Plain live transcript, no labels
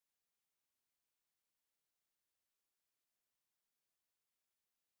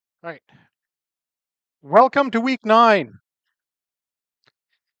All right. Welcome to week 9.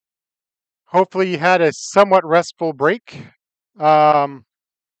 Hopefully, you had a somewhat restful break. Um,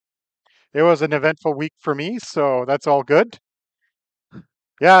 it was an eventful week for me, so that's all good.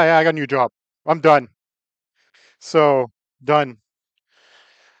 Yeah, I got a new job. I'm done. So, done.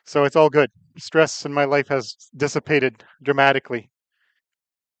 So, it's all good. Stress in my life has dissipated dramatically.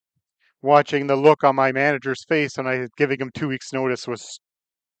 Watching the look on my manager's face when I was giving him 2 weeks' notice was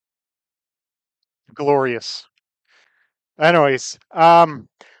glorious. Anyways,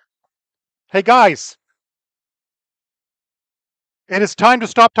 hey guys, it is time to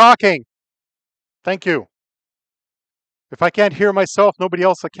stop talking. Thank you. If I can't hear myself, nobody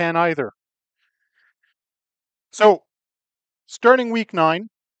else can either. So, starting week 9,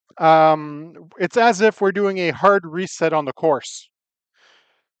 it's as if we're doing a hard reset on the course.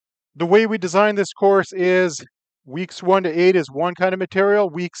 The way we design this course is weeks 1 to 8 is one kind of material,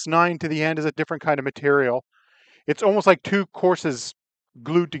 weeks 9 to the end is a different kind of material. It's almost like two courses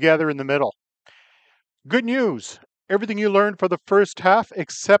glued together in the middle. Good news, everything you learned for the first half,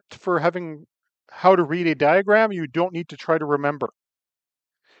 except for having how to read a diagram, you don't need to try to remember.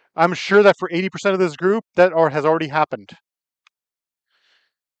 I'm sure that for 80% of this group, that has already happened.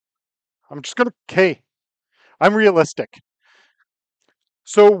 I'm realistic.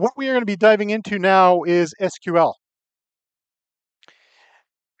 So what we are going to be diving into now is SQL.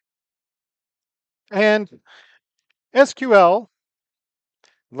 And SQL,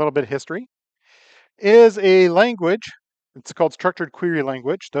 a little bit of history, is a language. It's called Structured Query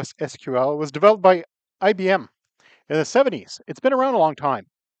Language, thus SQL. It was developed by IBM in the 70s. It's been around a long time.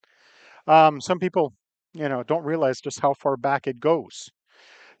 Some people, don't realize just how far back it goes.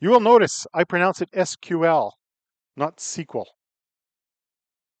 You will notice I pronounce it SQL, not SQL.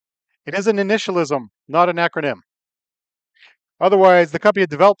 It is an initialism, not an acronym. Otherwise, the company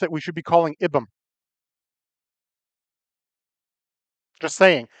that developed it, we should be calling IBM. Just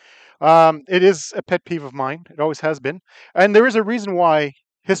saying. It is a pet peeve of mine. It always has been. And there is a reason why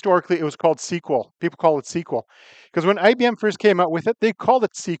historically it was called SQL. People call it SQL. Because when IBM first came out with it, they called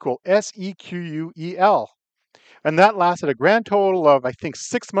it SQL, SEQUEL. And that lasted a grand total of, I think,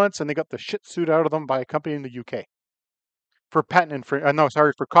 6 months, and they got the shit suit out of them by a company in the UK for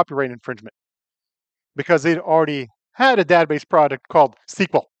for copyright infringement. Because they'd already had a database product called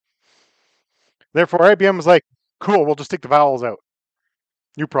SQL. Therefore, IBM was like, cool, we'll just take the vowels out.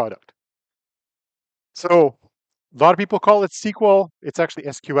 New product. So a lot of people call it SQL. It's actually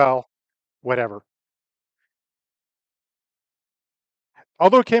SQL, whatever.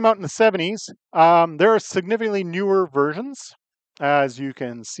 Although it came out in the 70s, there are significantly newer versions. As you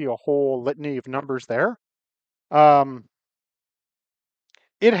can see, a whole litany of numbers there. Um,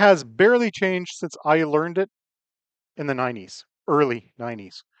 it has barely changed since I learned it in the 90s, early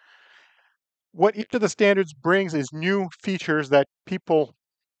 90s. What each of the standards brings is new features that people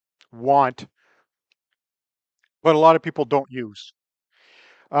want, but a lot of people don't use.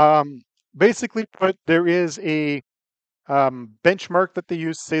 Basically, put, there is a benchmark that they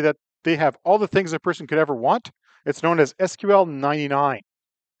use to say that they have all the things a person could ever want. It's known as SQL 99.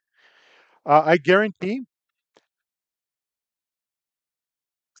 I guarantee,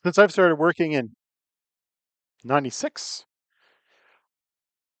 since I've started working in 96,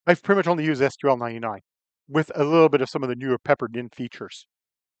 I've pretty much only used SQL 99 with a little bit of some of the newer peppered in features.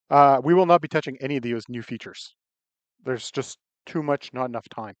 We will not be touching any of those new features. There's just too much, not enough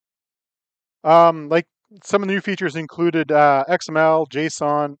time. Like some of the new features included XML,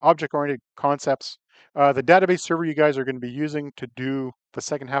 JSON, object-oriented concepts. The database server you guys are going to be using to do the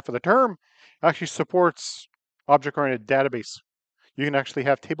second half of the term actually supports object-oriented database. You can actually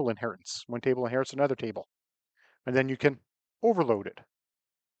have table inheritance. One table inherits another table, and then you can overload it.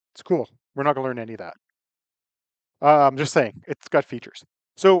 It's cool. We're not going to learn any of that. I'm just saying, it's got features.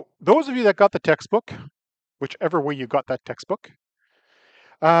 So those of you that got the textbook, whichever way you got that textbook,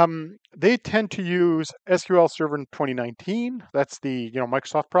 they tend to use SQL Server in 2019. That's the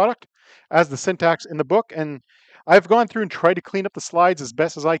Microsoft product as the syntax in the book. And I've gone through and tried to clean up the slides as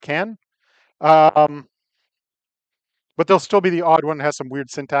best as I can. But there'll still be the odd one that has some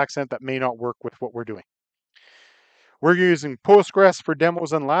weird syntax in it that may not work with what we're doing. We're using Postgres for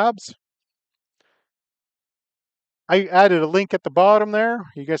demos and labs. I added a link at the bottom there.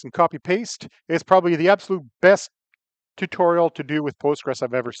 You guys can copy paste. It's probably the absolute best tutorial to do with Postgres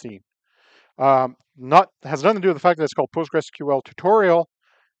I've ever seen. Has nothing to do with the fact that it's called PostgreSQL tutorial.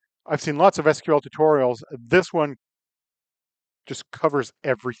 I've seen lots of SQL tutorials. This one just covers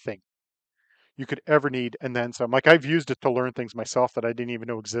everything you could ever need and then some. Like I've used it to learn things myself that I didn't even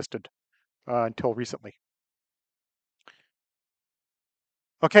know existed until recently.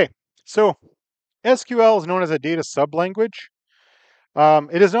 Okay, so SQL is known as a data sublanguage.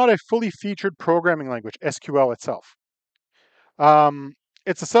 It is not a fully featured programming language, SQL itself. Um,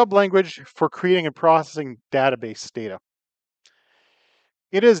 it's a sublanguage for creating and processing database data.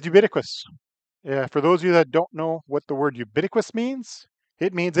 It is ubiquitous. For those of you that don't know what the word ubiquitous means,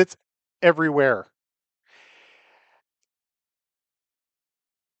 it means it's everywhere.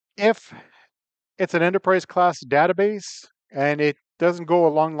 If it's an enterprise class database and it doesn't go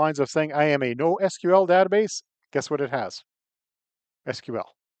along lines of saying I am a no SQL database, guess what it has? SQL.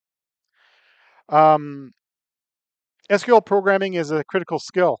 Um, SQL programming is a critical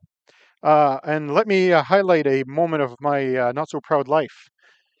skill. And let me highlight a moment of my not so proud life.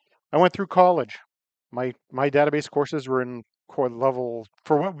 I went through college. My database courses were in core level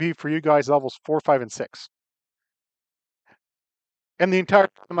for what would be for you guys levels 4, 5, and 6. And the entire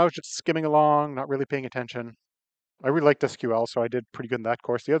time I was just skimming along, not really paying attention. I really liked SQL, so I did pretty good in that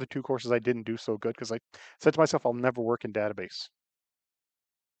course. The other two courses I didn't do so good because I said to myself, I'll never work in database.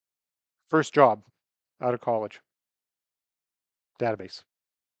 First job out of college, database.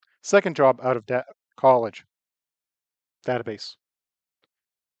 Second job out of college, database.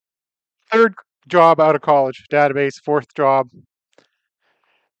 Third job out of college, database. Fourth job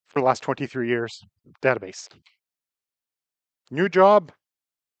for the last 23 years, database. New job,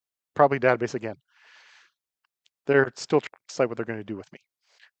 probably database again. They're still trying to decide what they're going to do with me.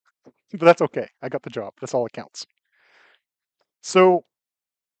 But that's okay. I got the job. That's all that counts. So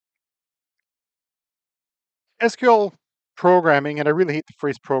SQL programming, and I really hate the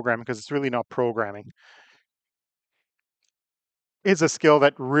phrase programming because it's really not programming, is a skill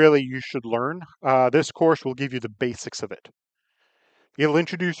that really you should learn. This course will give you the basics of it. It'll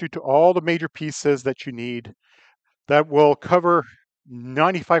introduce you to all the major pieces that you need that will cover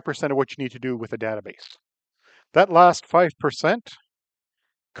 95% of what you need to do with a database. That last 5%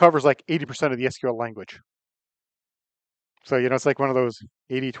 covers like 80% of the SQL language. So, it's like one of those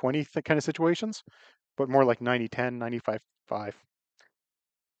 80-20 kind of situations, but more like 90-10, 95-5.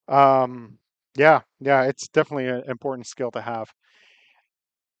 Yeah, it's definitely an important skill to have.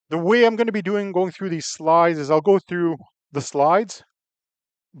 The way I'm going to be going through these slides is I'll go through the slides,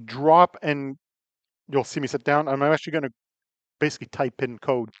 drop, and you'll see me sit down. I'm actually going to basically type in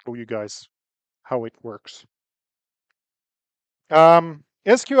code for you guys how it works.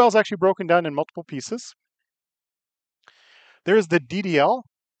 SQL is actually broken down in multiple pieces. There's the DDL,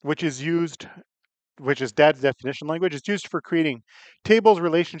 which is data definition language. It's used for creating tables,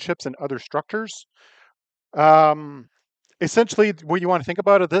 relationships, and other structures. Essentially, what you want to think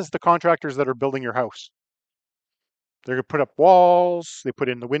about it, this is the contractors that are building your house. They're going to put up walls, they put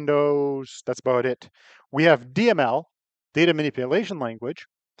in the windows, that's about it. We have DML, data manipulation language.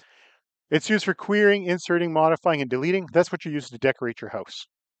 It's used for querying, inserting, modifying, and deleting. That's what you use to decorate your house.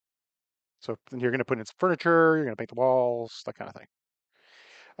 So you're going to put in some furniture, you're going to paint the walls, that kind of thing.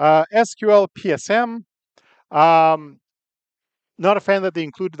 SQL PSM. Not a fan that they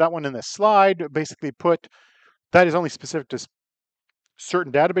included that one in this slide. Basically put, that is only specific to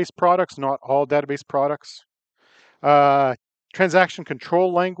certain database products, not all database products. Transaction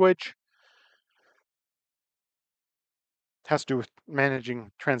control language has to do with managing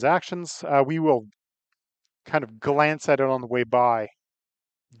transactions. We will kind of glance at it on the way by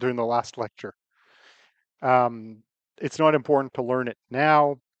during the last lecture. It's not important to learn it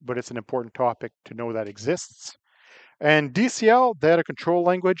now, but it's an important topic to know that exists. And DCL, data control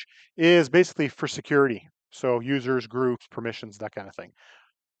language, is basically for security. So users, groups, permissions, that kind of thing.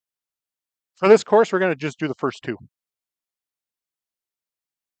 For this course, we're going to just do the first two.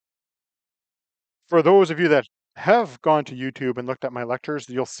 For those of you that have gone to YouTube and looked at my lectures,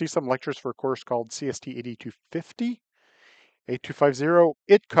 you'll see some lectures for a course called CST8250, 8250.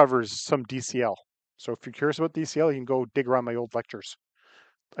 It covers some DCL. So if you're curious about DCL, you can go dig around my old lectures.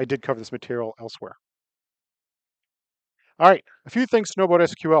 I did cover this material elsewhere. All right, a few things to know about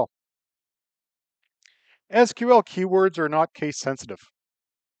SQL. SQL keywords are not case sensitive.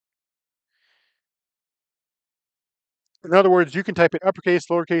 In other words, you can type it uppercase,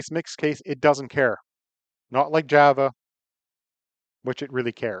 lowercase, mixed case, it doesn't care. Not like Java, which it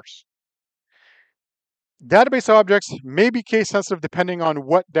really cares. Database objects may be case sensitive depending on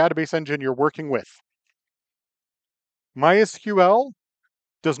what database engine you're working with. MySQL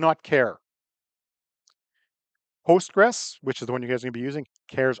does not care. Postgres, which is the one you guys are going to be using,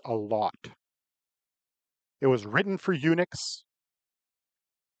 cares a lot. It was written for Unix,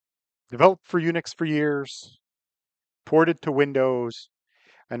 developed for Unix for years, ported to Windows,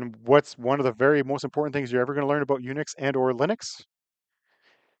 and what's one of the very most important things you're ever going to learn about Unix and or Linux?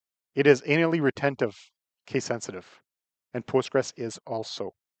 It is anally retentive, case sensitive, and Postgres is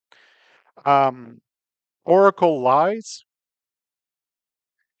also. Oracle lies.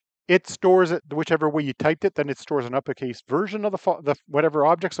 It stores it whichever way you typed it, then it stores an uppercase version of the whatever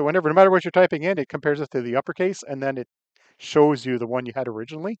object. So whenever, no matter what you're typing in, it compares it to the uppercase, and then it shows you the one you had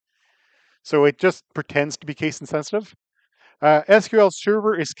originally. So it just pretends to be case insensitive. SQL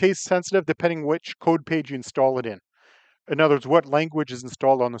Server is case sensitive depending which code page you install it in. In other words, what language is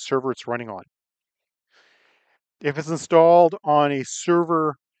installed on the server it's running on. If it's installed on a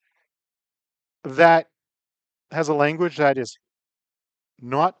server that has a language that is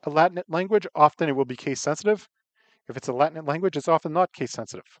not a Latin language, often it will be case sensitive. If it's a Latin language, it's often not case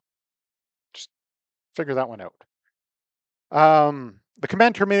sensitive. Just figure that one out. The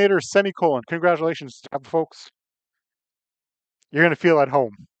command terminator is semicolon. Congratulations, folks. You're going to feel at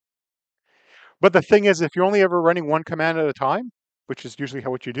home. But the thing is, if you're only ever running one command at a time, which is usually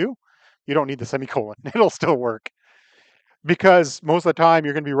what you do, you don't need the semicolon. It'll still work. Because most of the time,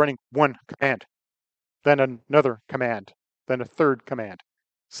 you're going to be running one command, then another command, then a third command.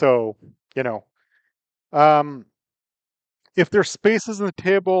 So, you know, if there's spaces in the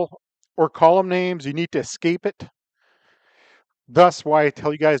table or column names, you need to escape it. Thus, why I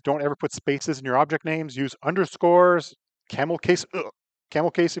tell you guys don't ever put spaces in your object names. Use underscores, camel case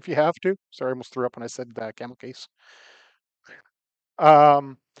if you have to. Sorry, I almost threw up when I said that, camel case.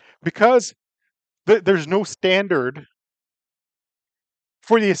 Because there's no standard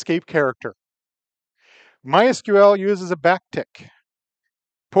for the escape character. MySQL uses a backtick.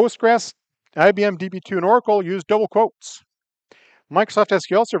 Postgres, IBM DB2, and Oracle use double quotes. Microsoft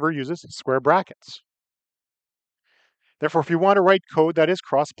SQL Server uses square brackets. Therefore, if you want to write code that is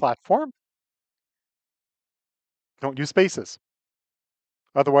cross-platform, don't use spaces.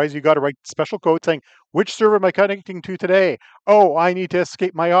 Otherwise, you got to write special code saying, which server am I connecting to today? Oh, I need to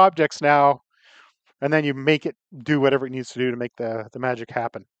escape my objects now. And then you make it do whatever it needs to do to make the magic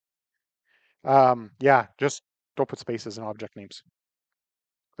happen. Yeah, just don't put spaces in object names.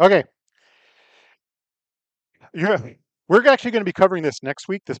 Okay. Yeah. We're actually going to be covering this next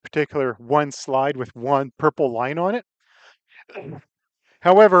week, this particular one slide with one purple line on it.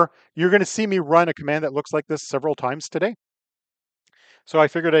 However, you're going to see me run a command that looks like this several times today. So I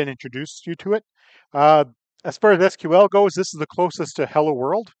figured I'd introduce you to it. As far as SQL goes, this is the closest to Hello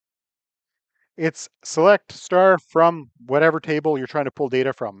World. It's select star from whatever table you're trying to pull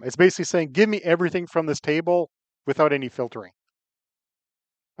data from. It's basically saying, give me everything from this table without any filtering.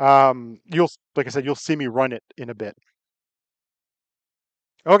 Like I said, you'll see me run it in a bit.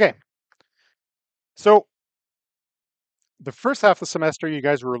 Okay. So the first half of the semester, you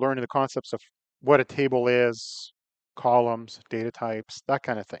guys were learning the concepts of what a table is, columns, data types, that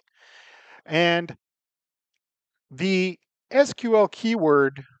kind of thing. And the SQL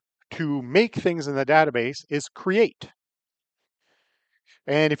keyword to make things in the database is create.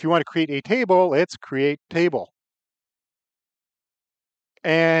 And if you want to create a table, it's create table.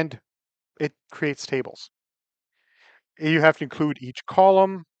 And it creates tables. You have to include each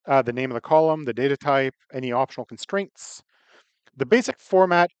column, the name of the column, the data type, any optional constraints. The basic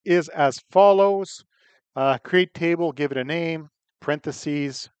format is as follows. Create table, give it a name,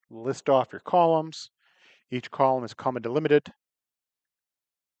 parentheses, list off your columns. Each column is comma delimited.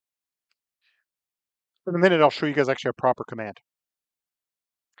 In a minute, I'll show you guys actually a proper command.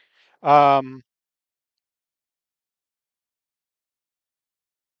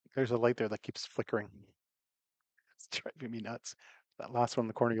 There's a light there that keeps flickering. It's driving me nuts. That last one in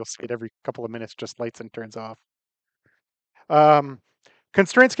the corner, you'll see it every couple of minutes, just lights and turns off.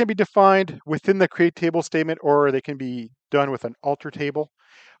 Constraints can be defined within the create table statement, or they can be done with an alter table.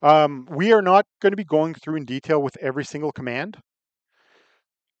 We are not going to be going through in detail with every single command.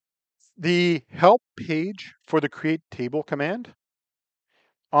 The help page for the create table command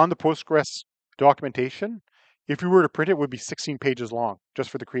on the Postgres documentation, if you were to print it, would be 16 pages long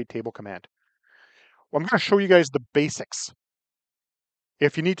just for the create table command. Well, I'm going to show you guys the basics.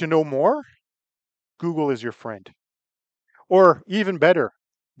 If you need to know more, Google is your friend. Or even better,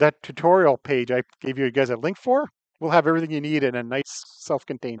 that tutorial page I gave you guys a link for will have everything you need in a nice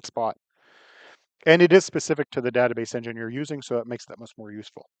self-contained spot. And it is specific to the database engine you're using, so it makes that much more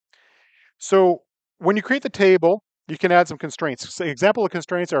useful. So when you create the table, you can add some constraints. So example of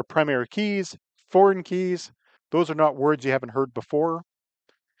constraints are primary keys, foreign keys. Those are not words you haven't heard before.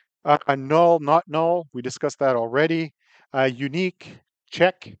 A null, not null. We discussed that already. Unique,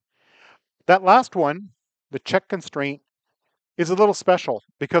 check. That last one, the check constraint, is a little special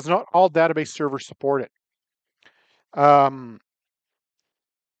because not all database servers support it. MySQL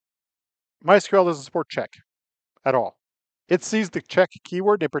doesn't support check at all. It sees the check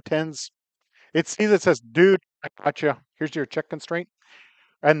keyword, it pretends, it sees it says, dude, I got you. Here's your check constraint.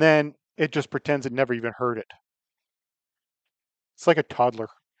 And then It just pretends it never even heard it. It's like a toddler.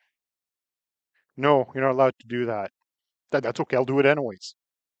 No, you're not allowed to do that. That's okay. I'll do it anyways.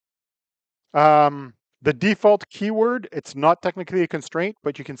 The default keyword, it's not technically a constraint,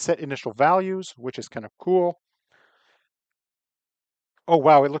 but you can set initial values, which is kind of cool. Oh,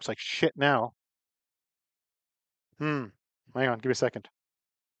 wow, it looks like shit now. Hang on, give me a second.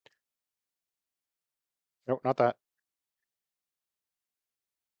 No, not that.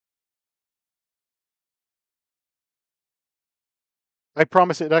 I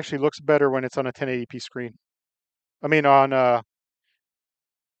promise it actually looks better when it's on a 1080p screen. I mean, on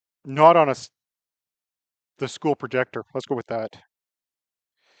not on the school projector. Let's go with that.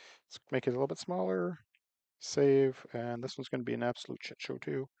 Let's make it a little bit smaller. Save, and this one's going to be an absolute shit show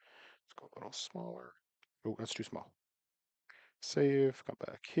too. Let's go a little smaller. Oh, that's too small. Save, come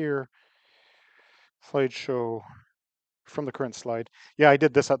back here. Slideshow from the current slide. Yeah, I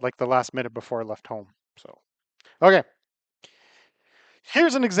did this at like the last minute before I left home. So, okay.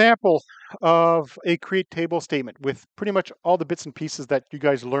 Here's an example of a create table statement with pretty much all the bits and pieces that you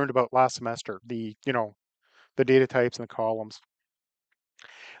guys learned about last semester. The data types and the columns.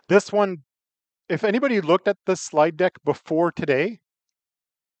 This one, if anybody looked at the slide deck before today,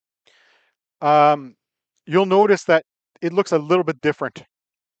 you'll notice that it looks a little bit different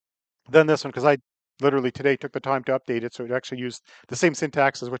than this one because I literally today took the time to update it so it actually used the same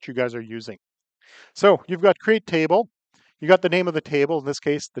syntax as what you guys are using. So you've got create table. You got the name of the table. In this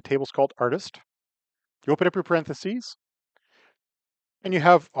case, the table's called artist. You open up your parentheses and you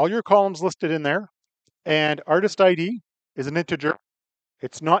have all your columns listed in there. And artist ID is an integer.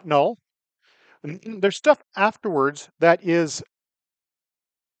 It's not null. And there's stuff afterwards that is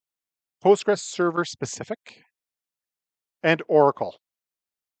Postgres server specific and Oracle.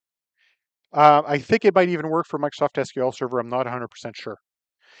 I think it might even work for Microsoft SQL Server. I'm not 100% sure.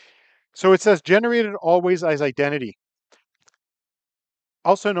 So it says generated always as identity,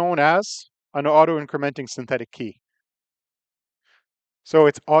 also known as an auto-incrementing synthetic key. So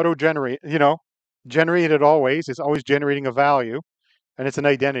it's auto-generate, generated always. It's always generating a value, and it's an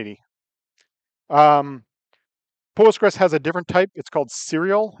identity. Postgres has a different type. It's called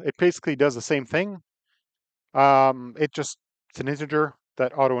serial. It basically does the same thing. It's an integer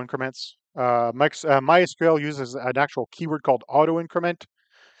that auto increments. MySQL uses an actual keyword called auto increment.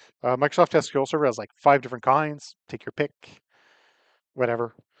 Microsoft SQL Server has like 5 different kinds. Take your pick,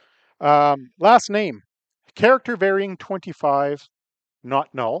 whatever. Last name, character varying 25, not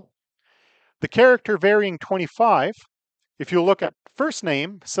null. The character varying 25, if you look at first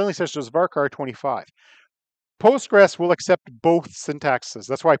name, suddenly says just varchar 25. Postgres will accept both syntaxes.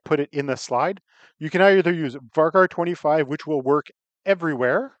 That's why I put it in the slide. You can either use varchar 25, which will work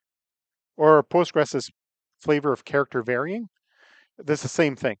everywhere, or Postgres's flavor of character varying. That's the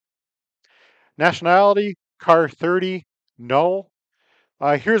same thing. Nationality, car 30, null.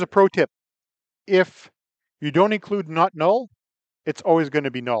 Here's a pro tip. If you don't include not null, it's always going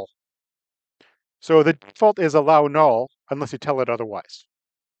to be null. So the default is allow null unless you tell it otherwise.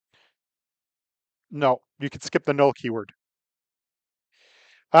 No, you can skip the null keyword.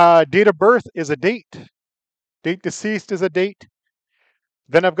 Date of birth is a date. Date deceased is a date.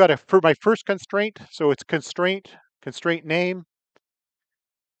 Then I've got for my first constraint. So it's constraint name,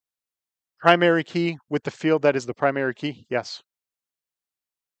 primary key with the field that is the primary key. Yes.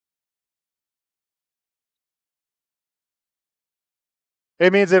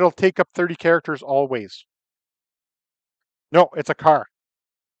 It means it'll take up 30 characters always. No, it's a car.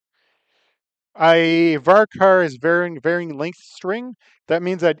 A varchar is varying length string. That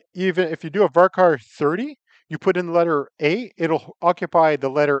means that even if you do a varchar 30, you put in the letter A, it'll occupy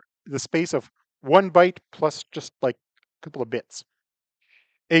the space of 1 byte plus just like a couple of bits.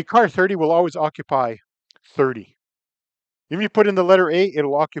 A car 30 will always occupy 30. If you put in the letter A,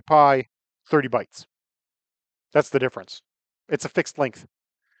 it'll occupy 30 bytes. That's the difference. It's a fixed length,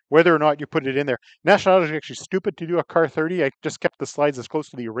 whether or not you put it in there. Nationality is actually stupid to do a car 30. I just kept the slides as close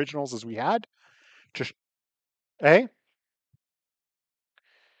to the originals as we had. Just, eh?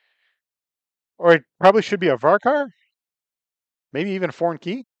 Or it probably should be a varchar, maybe even a foreign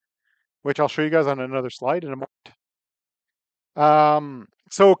key, which I'll show you guys on another slide in a moment.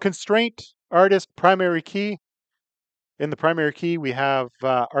 So constraint, artist, primary key. In the primary key, we have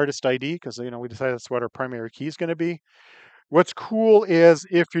artist ID because we decided that's what our primary key is going to be. What's cool is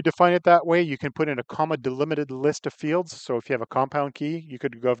if you define it that way, you can put in a comma delimited list of fields. So if you have a compound key, you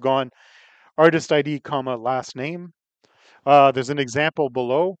could have gone artist ID, comma last name. There's an example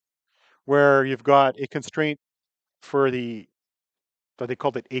below where you've got a constraint for they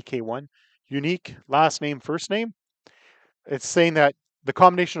called it AK1, unique last name, first name. It's saying that the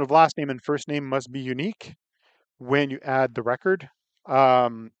combination of last name and first name must be unique when you add the record.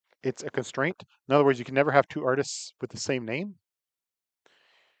 Um, it's a constraint. In other words, you can never have two artists with the same name.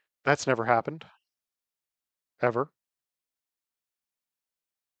 That's never happened, ever.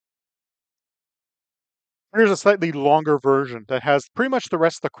 Here's a slightly longer version that has pretty much the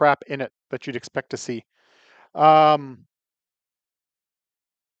rest of the crap in it that you'd expect to see. Um,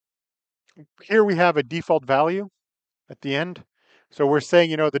 Here we have a default value at the end. So we're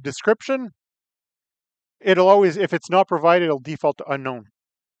saying, the description, it'll always, if it's not provided, it'll default to unknown,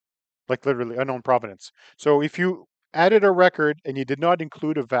 like literally unknown provenance. So if you added a record and you did not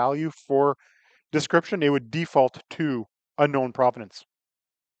include a value for description, it would default to unknown provenance.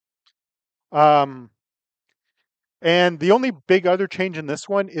 Um, and the only big other change in this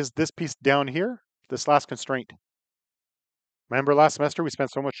one is this piece down here, this last constraint. Remember last semester we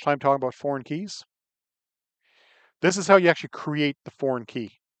spent so much time talking about foreign keys? This is how you actually create the foreign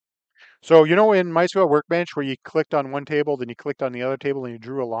key. So in MySQL Workbench where you clicked on one table, then you clicked on the other table and you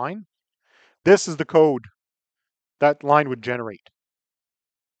drew a line? This is the code that line would generate.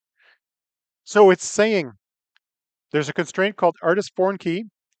 So it's saying there's a constraint called artist foreign key.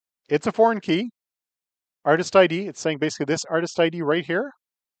 It's a foreign key. Artist ID, it's saying basically this artist ID right here.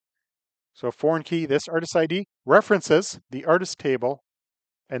 So foreign key, this artist ID references the artist table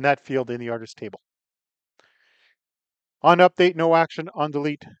and that field in the artist table. On update, no action. On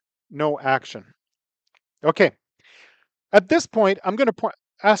delete, no action. Okay. At this point, I'm going to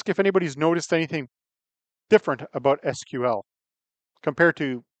ask if anybody's noticed anything different about SQL compared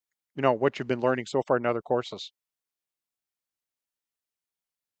to, what you've been learning so far in other courses.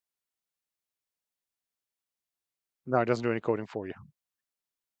 No, it doesn't do any coding for you.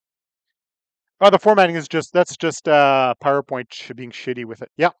 Oh, the formatting is that's just PowerPoint being shitty with it.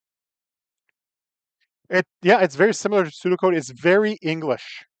 Yeah. It's very similar to pseudocode. It's very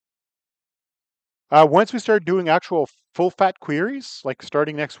English. Once we start doing actual full fat queries, like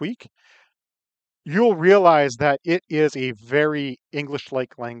starting next week, you'll realize that it is a very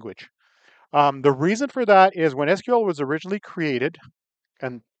English-like language. The reason for that is when SQL was originally created,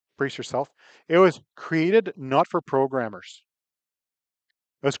 and brace yourself, it was created not for programmers.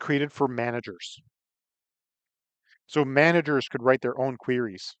 It was created for managers. So managers could write their own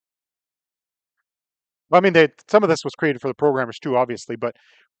queries. Well, I mean, some of this was created for the programmers too, obviously, but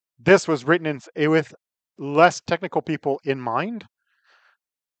this was written with less technical people in mind.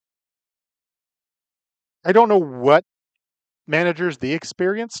 I don't know what managers they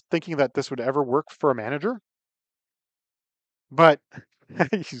experienced thinking that this would ever work for a manager, but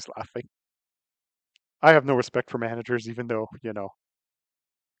he's laughing. I have no respect for managers, even though,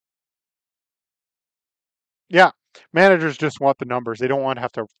 yeah, managers just want the numbers. They don't want to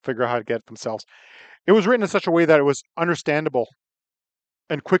have to figure out how to get it themselves. It was written in such a way that it was understandable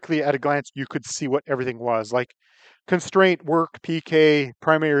and quickly at a glance you could see what everything was, like constraint work PK,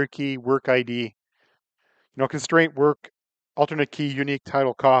 primary key, work ID, constraint work, alternate key, unique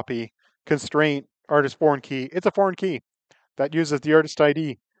title copy, constraint artist foreign key. It's a foreign key that uses the artist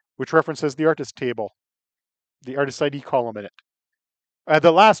ID, which references the artist table, the artist ID column in it.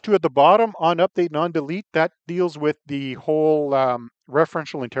 The last two at the bottom, on update and on delete, that deals with the whole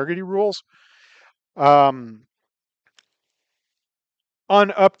referential integrity rules. On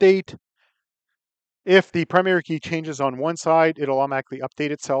update, if the primary key changes on one side, it'll automatically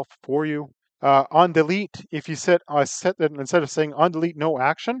update itself for you. On delete, if you set that instead of saying on delete no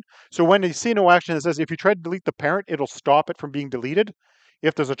action, so when you see no action, it says if you try to delete the parent, it'll stop it from being deleted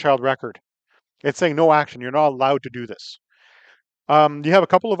if there's a child record. It's saying no action. You're not allowed to do this. You have a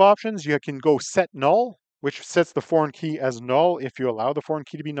couple of options. You can go set null, which sets the foreign key as null if you allow the foreign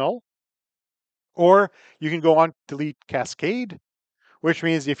key to be null. Or you can go on delete cascade, which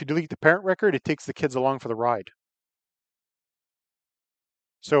means if you delete the parent record, it takes the kids along for the ride.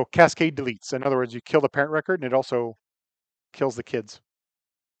 So cascade deletes. In other words, you kill the parent record and it also kills the kids.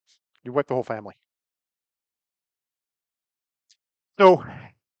 You wipe the whole family. So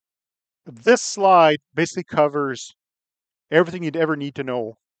this slide basically covers everything you'd ever need to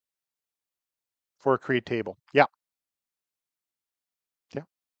know for a create table. Yeah. Yeah.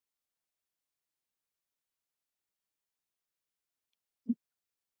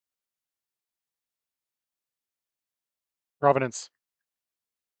 Provenance.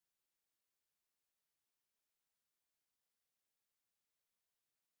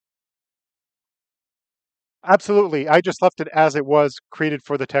 Absolutely. I just left it as it was created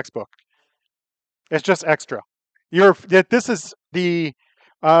for the textbook. It's just extra. This is the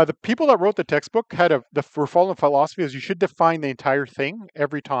people that wrote the textbook had the following philosophy is you should define the entire thing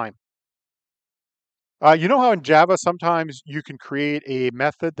every time. You know how in Java sometimes you can create a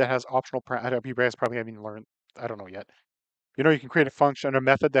method that has optional parameters? You guys probably haven't learned. I don't know yet. You know, you can create a function, a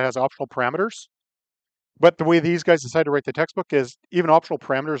method that has optional parameters. But the way these guys decide to write the textbook is even optional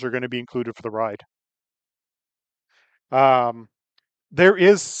parameters are going to be included for the ride. Um, there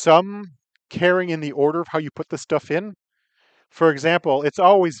is some caring in the order of how you put the stuff in. For example, it's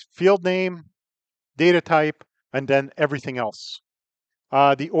always field name, data type, and then everything else.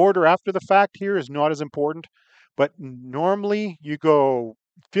 The order after the fact here is not as important, but normally you go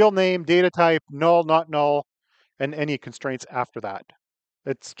field name, data type, null, not null, and any constraints after that.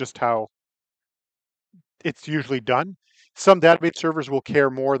 It's just how it's usually done. Some database servers will care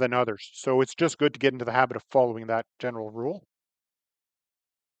more than others, so it's just good to get into the habit of following that general rule.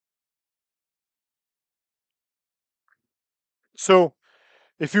 So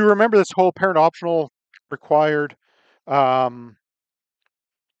if you remember this whole parent optional required um,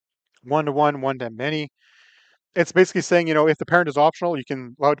 one-to-one, one-to-many, it's basically saying, you know, if the parent is optional, you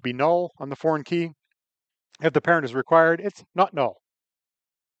can allow it to be null on the foreign key. If the parent is required, it's not null.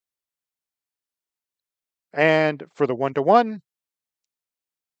 And for the one-to-one,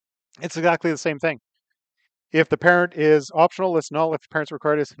 it's exactly the same thing. If the parent is optional, it's null. If the parent's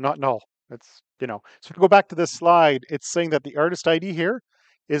required, it's not null. It's, you know, so to go back to this slide, it's saying that the artist ID here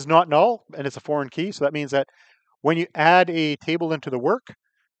is not null and it's a foreign key. So that means that when you add a table into the work,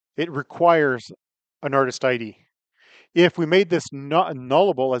 it requires an artist ID. If we made this not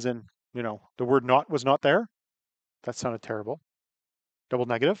nullable, as in, you know, the word not was not there, that sounded terrible. Double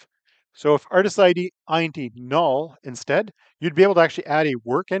negative. So if artist ID int null instead, you'd be able to actually add a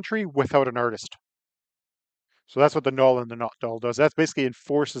work entry without an artist. So that's what the null and the not null does. That basically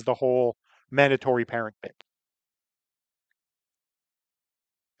enforces the whole mandatory parent bit.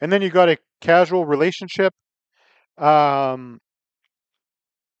 And then you got a casual relationship. Um,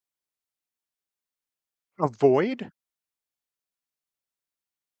 avoid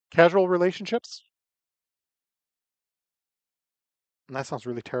casual relationships. And that sounds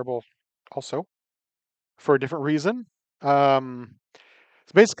really terrible also for a different reason. So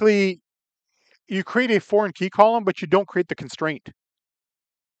basically, you create a foreign key column, but you don't create the constraint.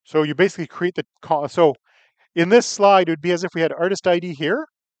 So you basically create the so in this slide, it would be as if we had artist ID here,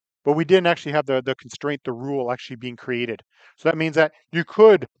 but we didn't actually have the constraint, the rule actually being created. So that means that you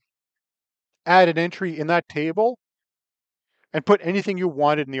could add an entry in that table and put anything you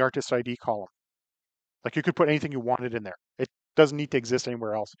wanted in the artist ID column. Like you could put anything you wanted in there. It doesn't need to exist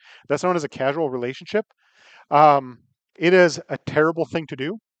anywhere else. That's known as a casual relationship. Um, it is a terrible thing to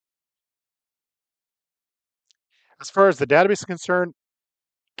do. As far as the database is concerned,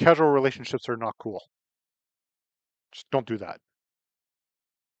 casual relationships are not cool. Just don't do that.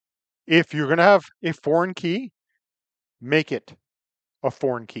 If you're going to have a foreign key, make it a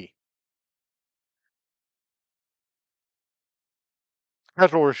foreign key.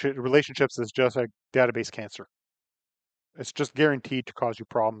 Casual relationships is just a database cancer. It's just guaranteed to cause you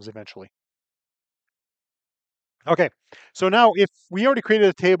problems eventually. Okay, so now if we already created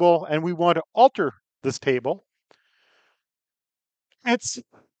a table and we want to alter this table, it's,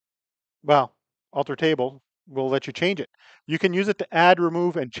 well, alter table will let you change it. You can use it to add,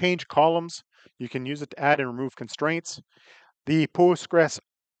 remove, and change columns. You can use it to add and remove constraints. The Postgres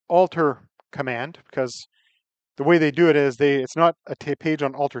alter command, because the way they do it is it's not a page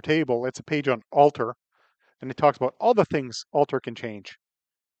on alter table, it's a page on alter, and it talks about all the things alter can change.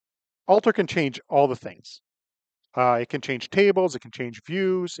 Alter can change all the things. It can change tables, it can change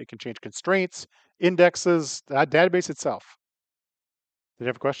views, it can change constraints, indexes, that database itself. Did you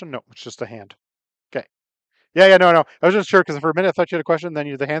have a question? No, it's just a hand. Okay. Yeah, no. I was just sure because for a minute I thought you had a question,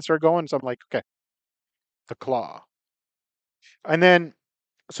 then the hand started going, so I'm like, okay, the claw. And then,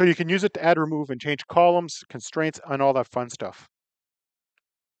 so you can use it to add, remove, and change columns, constraints, and all that fun stuff.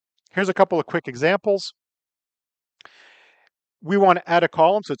 Here's a couple of quick examples. We want to add a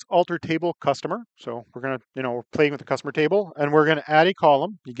column, so it's alter table customer. So we're going to, we're playing with the customer table, and we're going to add a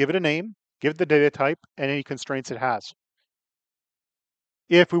column. You give it a name, give it the data type, and any constraints it has.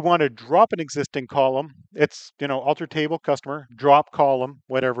 If we want to drop an existing column, it's, alter table customer, drop column,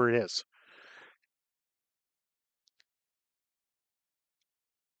 whatever it is.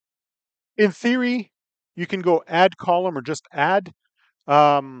 In theory, you can go add column or just add.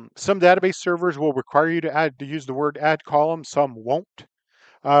 Some database servers will require you to use the word add column. Some won't.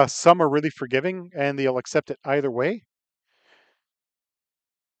 Some are really forgiving and they'll accept it either way.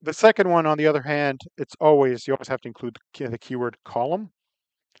 The second one, on the other hand, you always have to include the keyword column.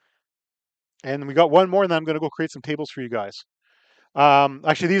 And we got one more, and then I'm going to go create some tables for you guys.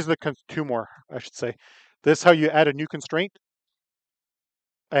 Actually, these are the two more, I should say. This is how you add a new constraint,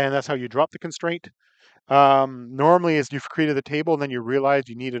 and that's how you drop the constraint. Normally, is you've created the table and then you realize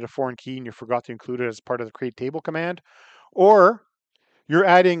you needed a foreign key and you forgot to include it as part of the create table command, or you're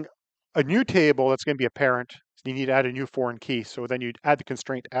adding a new table that's going to be a parent. So you need to add a new foreign key. So then you'd add the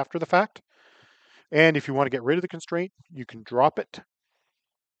constraint after the fact. And if you want to get rid of the constraint, you can drop it.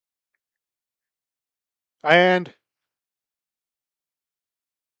 And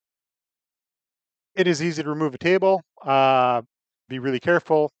it is easy to remove a table. Be really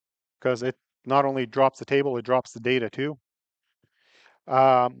careful because it not only drops the table, it drops the data too.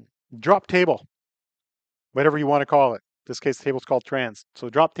 Um, Drop table, whatever you want to call it. In this case, the table's called trans. So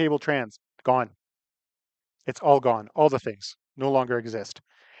drop table trans, gone. It's all gone. All the things no longer exist.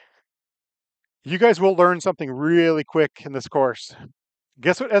 You guys will learn something really quick in this course.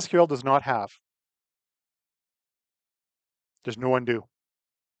 Guess what SQL does not have? There's no undo.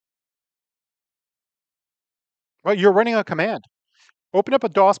 Well, you're running a command. Open up a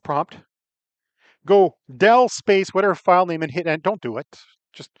DOS prompt, go del space whatever file name and hit and don't do it.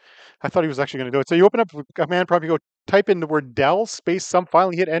 Just I thought he was actually going to do it. So you open up a command prompt, you go type in the word del space some file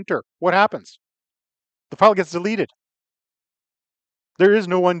and hit enter. What happens? The file gets deleted. There is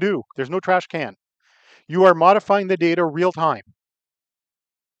no undo. There's no trash can. You are modifying the data real time.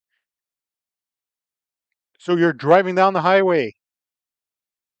 So you're driving down the highway.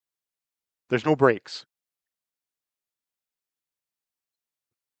 There's no brakes.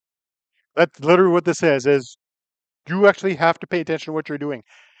 That's literally what this says is you actually have to pay attention to what you're doing.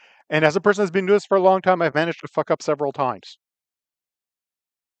 And as a person that's been doing this for a long time, I've managed to fuck up several times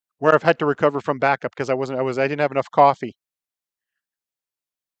where I've had to recover from backup because I didn't have enough coffee.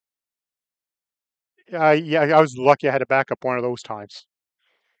 Yeah, I was lucky I had a backup one of those times.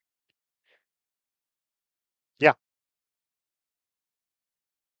 Yeah,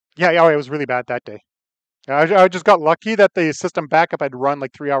 yeah, it was really bad that day. I just got lucky that the system backup had run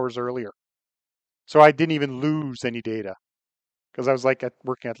like 3 hours earlier. So I didn't even lose any data because I was like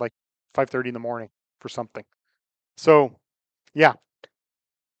working at like 5:30 in the morning for something. So yeah,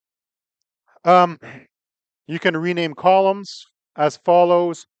 um, you can rename columns as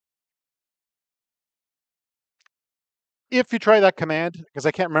follows. If you try that command, because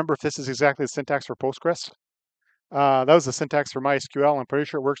I can't remember if this is exactly the syntax for Postgres. That was the syntax for MySQL. I'm pretty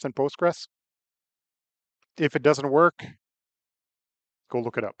sure it works in Postgres. If it doesn't work, go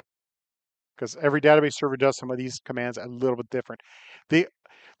look it up. Because every database server does some of these commands a little bit different. The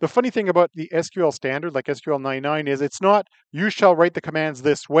the funny thing about the SQL standard, like SQL99, is it's not you shall write the commands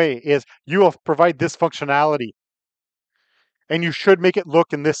this way, is you will provide this functionality. And you should make it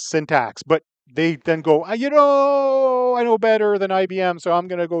look in this syntax. But they then go, I know better than IBM, so I'm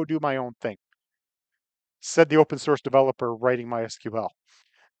going to go do my own thing. Said the open source developer writing MySQL.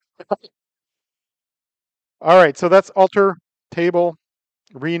 All right, so that's alter table,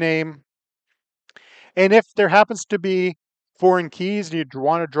 rename. And if there happens to be foreign keys and you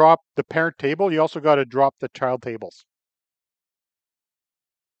want to drop the parent table, you also got to drop the child tables.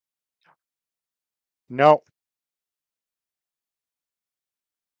 No,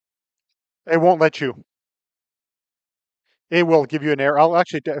 it won't let you. It will give you an error. I'll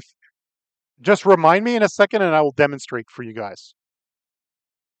actually just remind me in a second and I will demonstrate for you guys.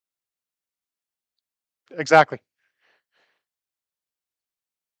 Exactly.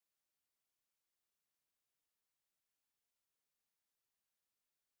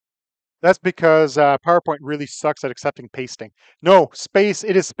 That's because PowerPoint really sucks at accepting pasting. No,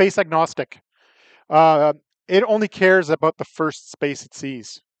 it is space agnostic. Uh, it only cares about the first space it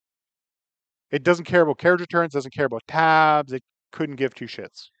sees. It doesn't care about carriage returns, doesn't care about tabs. It couldn't give two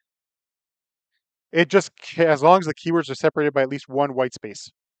shits. It just, as long as the keywords are separated by at least one white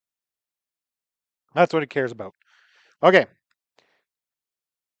space. That's what it cares about. Okay.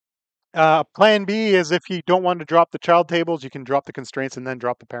 Plan B is if you don't want to drop the child tables, you can drop the constraints and then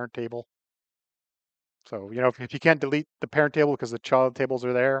drop the parent table. So, if you can't delete the parent table because the child tables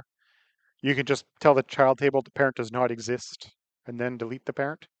are there, you can just tell the child table the parent does not exist and then delete the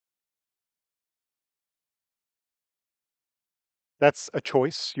parent. That's a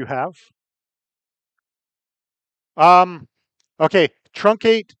choice you have. Okay,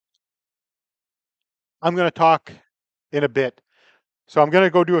 truncate. I'm going to talk in a bit. So I'm going to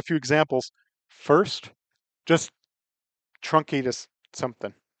go do a few examples. First, just truncate is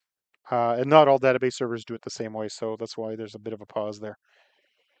something. And not all database servers do it the same way, so that's why there's a bit of a pause there.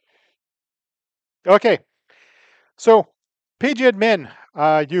 Okay, so PageAdmin,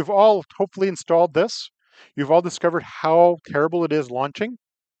 you've all hopefully installed this. You've all discovered how terrible it is launching.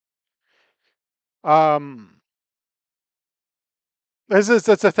 That's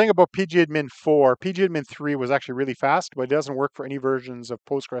the thing about PGAdmin 4. PGAdmin 3 was actually really fast, but it doesn't work for any versions of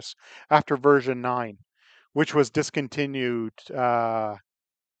Postgres after version 9. which was discontinued 5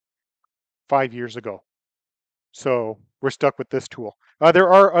 years ago. So we're stuck with this tool.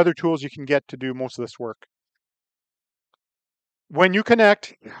 There are other tools you can get to do most of this work. When you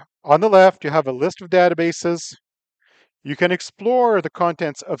connect, on the left, you have a list of databases. You can explore the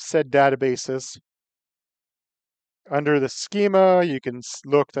contents of said databases. Under the schema, you can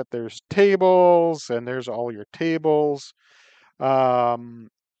look that there's tables, and there's all your tables. It'll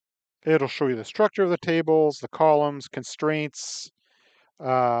show you the structure of the tables, the columns, constraints,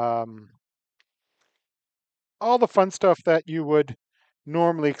 all the fun stuff that you would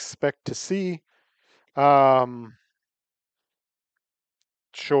normally expect to see.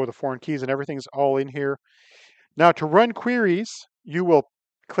 Show the foreign keys and everything's all in here. Now to run queries, you will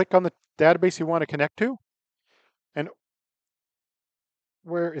click on the database you want to connect to. And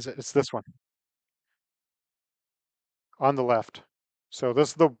where is it? It's this one on the left. So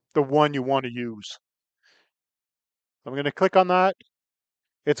this is the one you want to use. I'm going to click on that.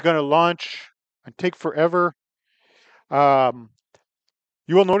 It's going to launch and take forever.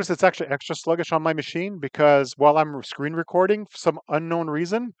 You will notice it's actually extra sluggish on my machine because while I'm screen recording, for some unknown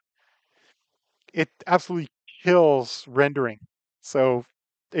reason, it absolutely kills rendering. So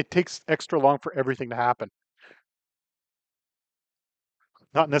it takes extra long for everything to happen.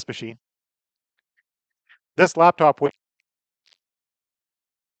 Not in this machine. This laptop,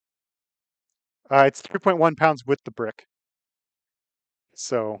 it's 3.1 pounds with the brick.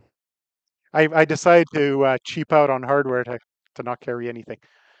 So I decided to cheap out on hardware to not carry anything.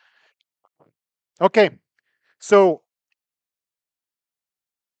 Okay, so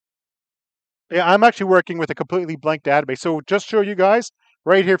yeah, I'm actually working with a completely blank database. So just show you guys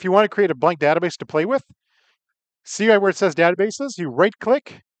right here, if you want to create a blank database to play with, see where it says databases, you right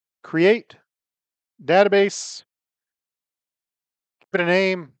click, create, database, give it a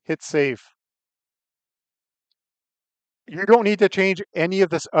name, hit save. You don't need to change any of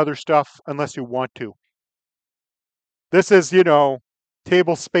this other stuff unless you want to. This is,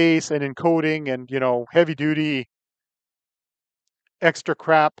 table space and encoding and, heavy duty extra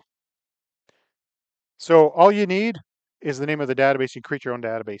crap. So all you need is the name of the database. You create your own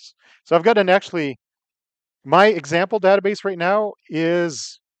database. So I've got my example database right now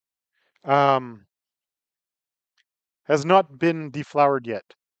is, has not been deflowered yet.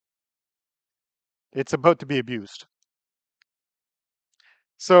 It's about to be abused.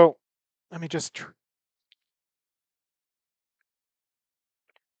 So let me just,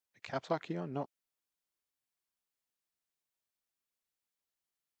 caps lock key on? No.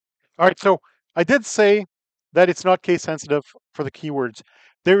 All right, so I did say that it's not case sensitive for the keywords.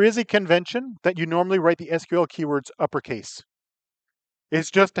 There is a convention that you normally write the SQL keywords uppercase.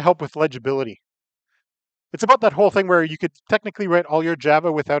 It's just to help with legibility. It's about that whole thing where you could technically write all your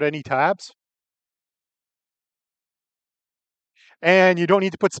Java without any tabs. And you don't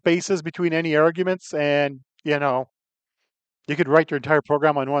need to put spaces between any arguments. And, you could write your entire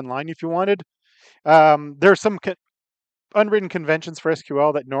program on one line if you wanted. There are some unwritten conventions for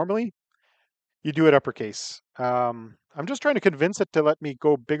SQL that normally you do it uppercase. I'm just trying to convince it to let me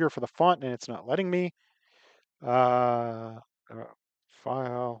go bigger for the font, and it's not letting me. Uh,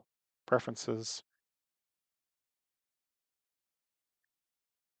 File, preferences.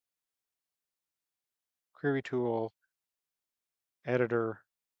 Query tool, editor,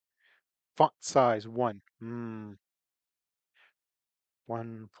 font size 1.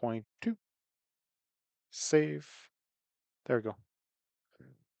 1.2. Save. There we go.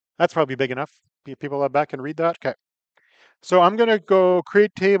 That's probably big enough. People up back can read that. Okay. So I'm going to go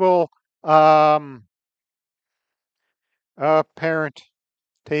create table, parent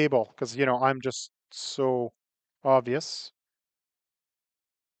table, because, I'm just so obvious.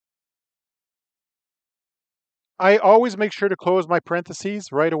 I always make sure to close my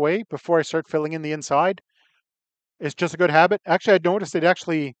parentheses right away before I start filling in the inside. It's just a good habit. Actually, I noticed did it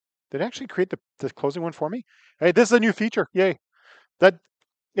actually create the closing one for me? Hey, this is a new feature. Yay. That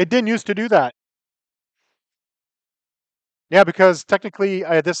it didn't used to do that. Yeah, because technically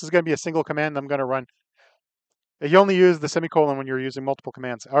this is going to be a single command I'm going to run. You only use the semicolon when you're using multiple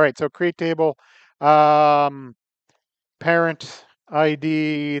commands. All right, so create table, parent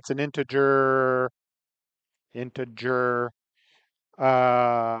ID, it's an integer,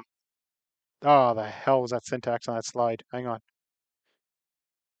 oh, the hell was that syntax on that slide? Hang on.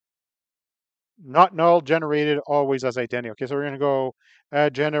 Not null, generated, always as identity. Okay, so we're going to go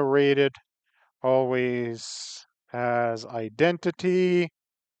generated, always as identity,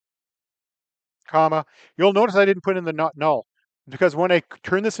 comma. You'll notice I didn't put in the not null because when I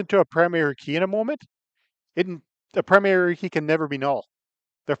turn this into a primary key in a moment, the primary key can never be null.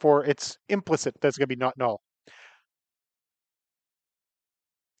 Therefore, it's implicit that's going to be not null.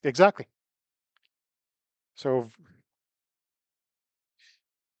 Exactly. So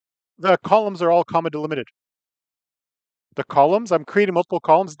the columns are all comma delimited. The columns, I'm creating multiple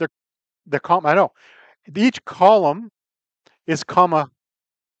columns. I know. Each column is comma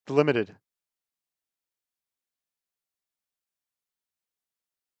delimited.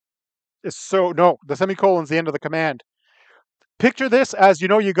 So no, the semicolon's the end of the command. Picture this as,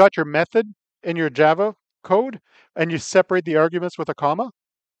 you got your method in your Java code and you separate the arguments with a comma.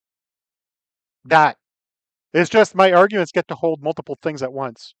 That. It's just my arguments get to hold multiple things at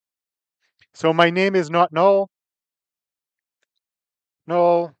once. So my name is not null.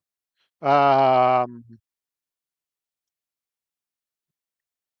 Null. Um,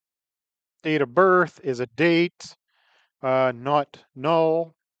 Date of birth is a date, not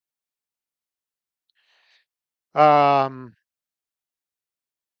null. I'm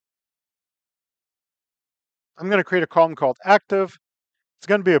going to create a column called active. It's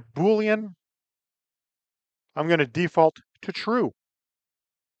going to be a Boolean. I'm going to default to true.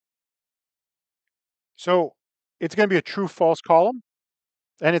 So it's going to be a true false column,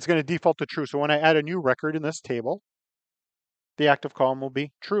 and it's going to default to true. So when I add a new record in this table, the active column will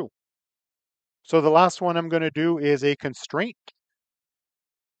be true. So the last one I'm going to do is a constraint.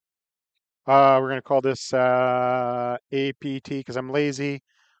 We're going to call this APT because I'm lazy,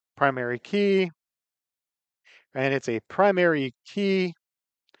 primary key. And it's a primary key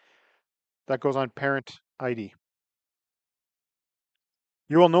that goes on parent ID.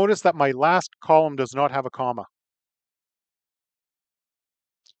 You will notice that my last column does not have a comma.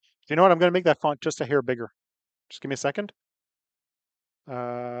 You know what? I'm going to make that font just a hair bigger. Just give me a second.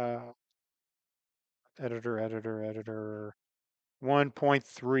 Uh, editor.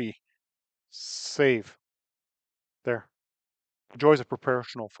 1.3. Save. There. Joys of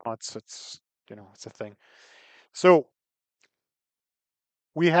proportional fonts. It's a thing. So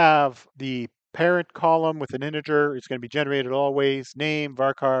we have the parent column with an integer. It's going to be generated always. Name,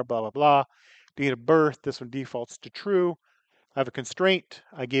 varchar, blah, blah, blah. Date of birth. This one defaults to true. I have a constraint.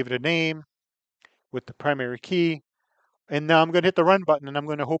 I gave it a name with the primary key. And now I'm going to hit the run button and I'm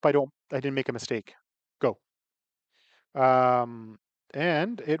going to hope I didn't make a mistake. Go. And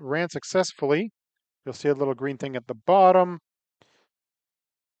it ran successfully. You'll see a little green thing at the bottom.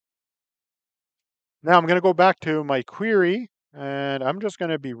 Now I'm going to go back to my query and I'm just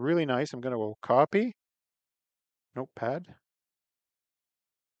going to be really nice. I'm going to go copy, notepad.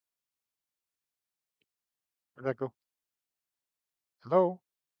 Where'd that go? Hello?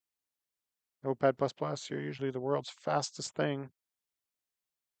 Notepad++, you're usually the world's fastest thing.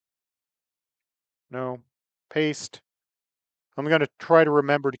 No. Paste. I'm going to try to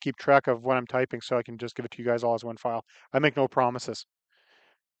remember to keep track of what I'm typing so I can just give it to you guys all as one file. I make no promises.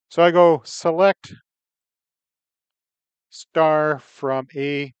 So I go select star from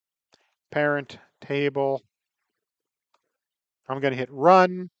a parent table. I'm going to hit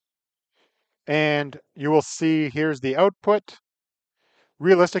run and you will see here's the output.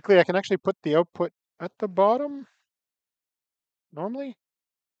 Realistically, I can actually put the output at the bottom normally.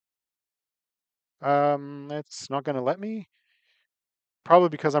 It's not going to let me. Probably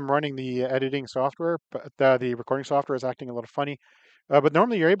because I'm running the editing software, but the recording software is acting a little funny. But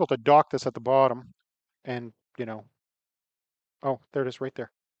normally you're able to dock this at the bottom and, oh, there it is right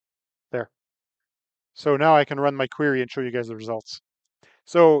there. There. So now I can run my query and show you guys the results.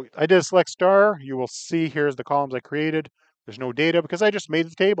 So I did a select star. You will see here's the columns I created. There's no data because I just made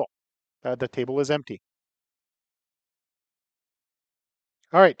the table. The table is empty.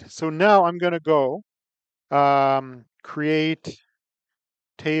 All right, so now I'm going to go create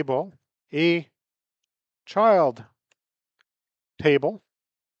table, a child table,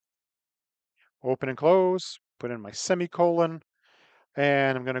 open and close, put in my semicolon,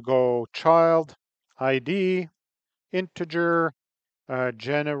 and I'm going to go child ID, integer,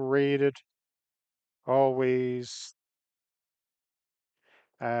 generated always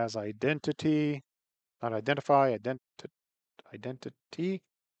as identity, not identify, identity.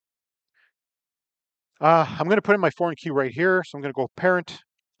 I'm going to put in my foreign key right here. So I'm going to go parent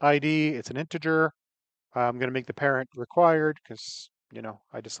ID. It's an integer. I'm going to make the parent required because,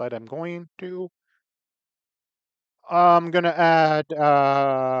 I decide I'm going to. I'm going to add,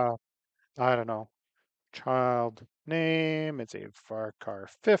 I don't know, child name. It's a varchar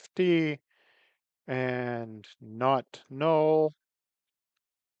 50 and not null.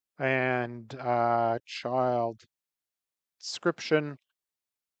 And child description,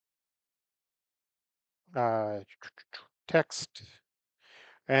 text,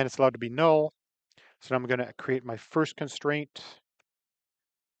 and it's allowed to be null. So now I'm going to create my first constraint.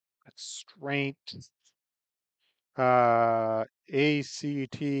 constraint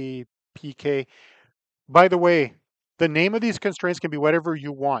ACTPK. By the way, the name of these constraints can be whatever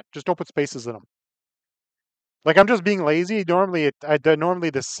you want. Just don't put spaces in them. Like I'm just being lazy. Normally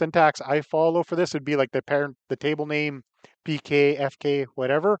the syntax I follow for this would be like the table name, PK, FK,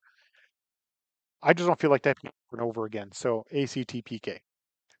 whatever. I just don't feel like typing it over and over again. So ACTPK.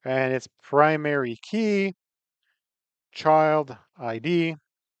 And it's primary key, child ID,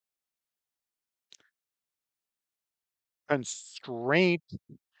 constraint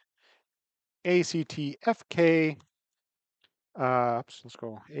ACTFK. Let's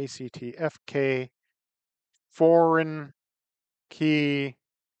go ACTFK, foreign key,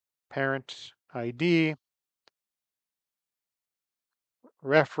 parent ID,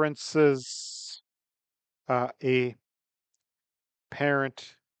 references a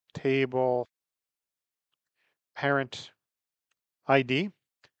parent table, parent ID.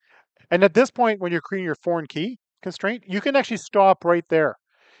 And at this point, when you're creating your foreign key constraint, you can actually stop right there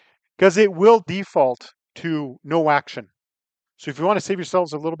because it will default to no action. So if you want to save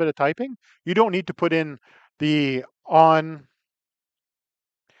yourselves a little bit of typing, you don't need to put in the on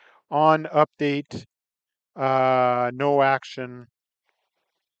update, no action,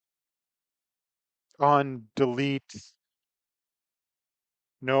 on delete,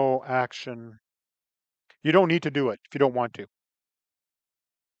 no action. You don't need to do it if you don't want to.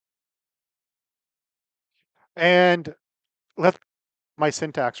 And let my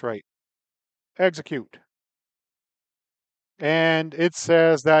syntax right. Execute. And it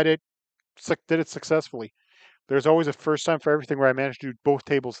says that it did it successfully. There's always a first time for everything where I managed to do both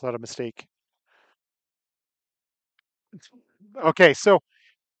tables without a mistake. Okay, so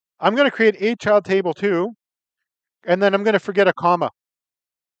I'm going to create a child table 2, and then I'm going to forget a comma.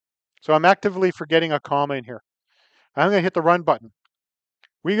 So I'm actively forgetting a comma in here. I'm going to hit the run button.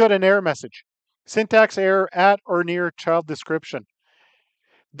 We got an error message. Syntax error at or near child description.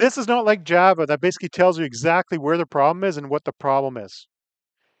 This is not like Java that basically tells you exactly where the problem is and what the problem is.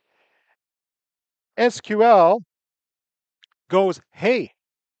 SQL goes, hey,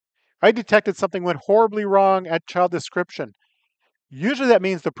 I detected something went horribly wrong at child description. Usually that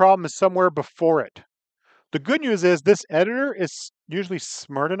means the problem is somewhere before it. The good news is this editor is usually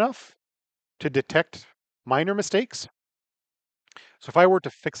smart enough to detect minor mistakes. So if I were to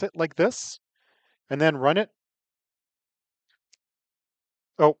fix it like this and then run it,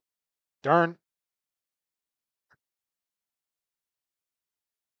 oh, darn.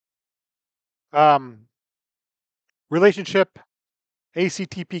 Um, relationship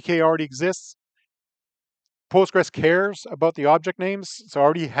ACTPK already exists. Postgres cares about the object names, so I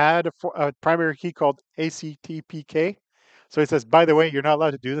already had a primary key called ACTPK. So it says, by the way, you're not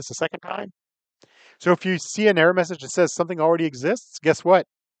allowed to do this a second time. So if you see an error message that says something already exists, guess what?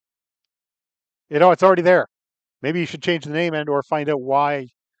 It's already there. Maybe you should change the name and or find out why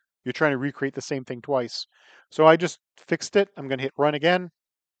you're trying to recreate the same thing twice. So I just fixed it. I'm going to hit run again,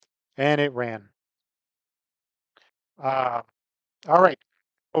 and it ran. All right.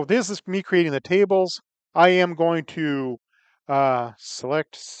 Oh, this is me creating the tables. I am going to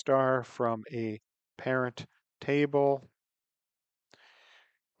select star from a parent table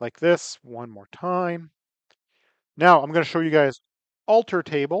like this one more time. Now I'm going to show you guys alter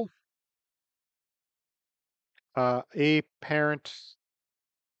table, a parent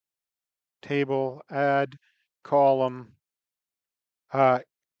table, add column,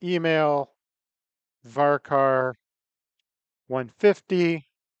 email varchar 150.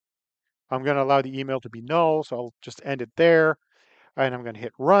 I'm going to allow the email to be null, so I'll just end it there. And I'm going to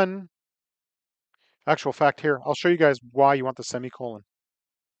hit run. Actual fact here, I'll show you guys why you want the semicolon.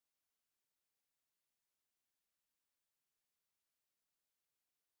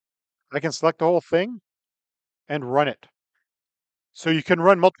 I can select the whole thing and run it. So you can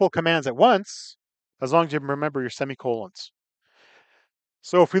run multiple commands at once, as long as you remember your semicolons.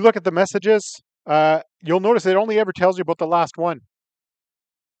 So if we look at the messages, you'll notice it only ever tells you about the last one.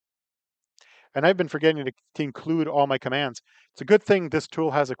 And I've been forgetting to include all my commands. It's a good thing this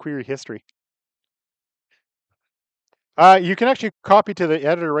tool has a query history. You can actually copy to the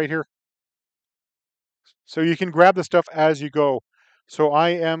editor right here. So you can grab the stuff as you go. So I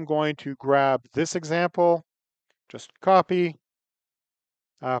am going to grab this example, just copy,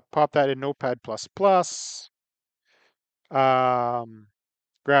 pop that in Notepad++.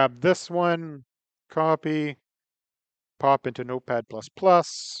 Grab this one, copy, pop into Notepad++.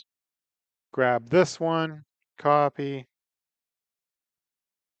 Grab this one, copy.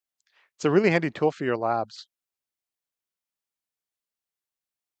 It's a really handy tool for your labs.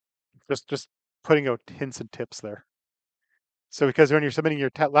 Just putting out hints and tips there. So because when you're submitting your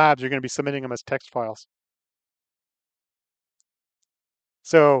labs, you're going to be submitting them as text files.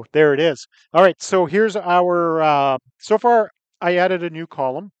 So there it is. All right, so here's our, so far I added a new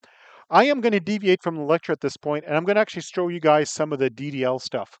column. I am going to deviate from the lecture at this point, and I'm going to actually show you guys some of the DDL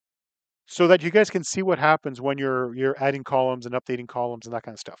stuff so that you guys can see what happens when you're adding columns and updating columns and that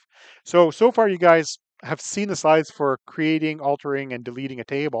kind of stuff. So far you guys have seen the slides for creating, altering, and deleting a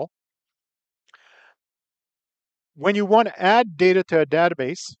table. When you want to add data to a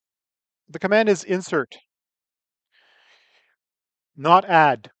database, the command is insert, not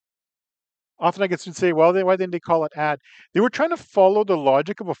add. Often I get students say, well, why didn't they call it add? They were trying to follow the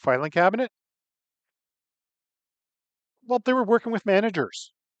logic of a filing cabinet. Well, they were working with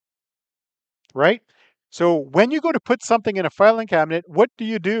managers, right? So when you go to put something in a filing cabinet, what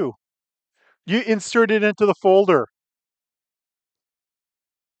do? You insert it into the folder.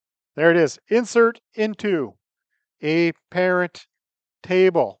 There it is. Insert into a parent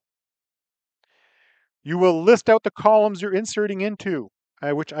table. You will list out the columns you're inserting into,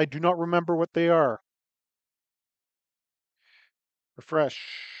 which I do not remember what they are. Refresh.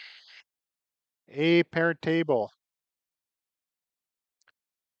 A parent table.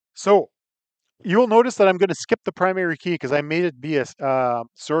 So you'll notice that I'm going to skip the primary key because I made it be a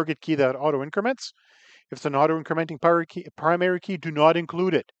surrogate key that auto increments. If it's an auto incrementing primary key, do not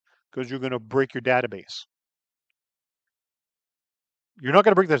include it because you're going to break your database. You're not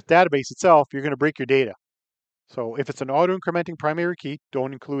going to break the database itself, you're going to break your data. So if it's an auto incrementing primary key,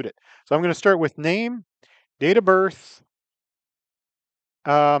 don't include it. So I'm going to start with name, date of birth.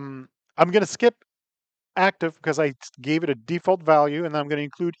 I'm going to skip active because I gave it a default value, and then I'm going to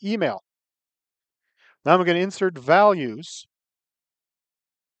include email. Now I'm going to insert values.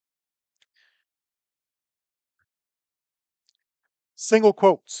 Single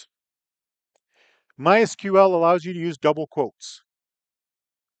quotes. MySQL allows you to use double quotes.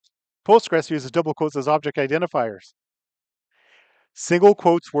 Postgres uses double quotes as object identifiers. Single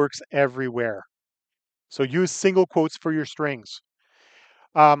quotes works everywhere. So use single quotes for your strings.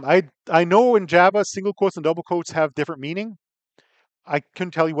 I know in Java, single quotes and double quotes have different meaning. I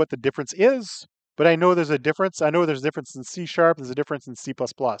couldn't tell you what the difference is, but I know there's a difference. I know there's a difference in C#, there's a difference in C++.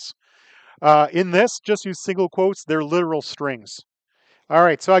 In this, just use single quotes. They're literal strings. All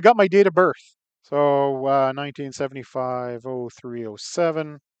right, so I got my date of birth. So 1975,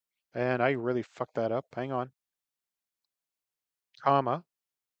 0307. And I really fucked that up. Hang on. Comma.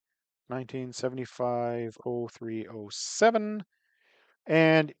 1975, 0307.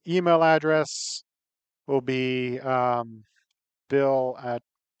 And email address will be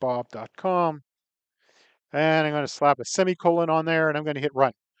bill@bob.com. And I'm going to slap a semicolon on there, and I'm going to hit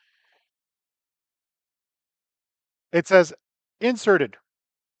run. It says inserted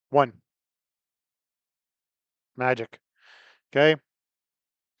 1. Magic. Okay.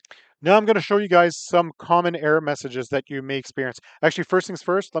 Now I'm going to show you guys some common error messages that you may experience. Actually, first things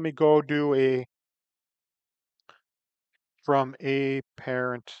first, let me go do a from a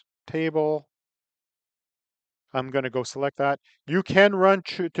parent table. I'm going to go select that. You can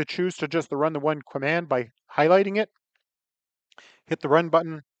choose to just run the one command by highlighting it. Hit the run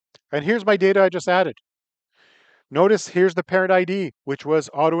button. And here's my data I just added. Notice here's the parent ID, which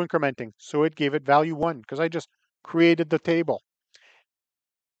was auto incrementing. So it gave it value 1 because I just created the table.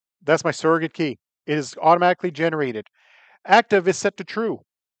 That's my surrogate key. It is automatically generated. Active is set to true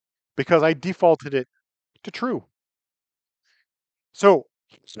because I defaulted it to true. So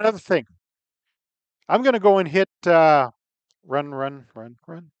here's another thing. I'm going to go and hit run.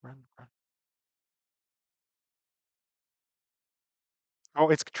 Oh,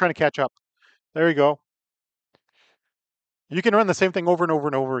 it's trying to catch up. There you go. You can run the same thing over and over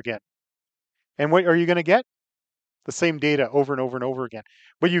and over again. And what are you going to get? The same data over and over and over again.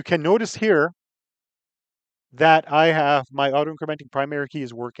 But you can notice here that I have my auto incrementing primary key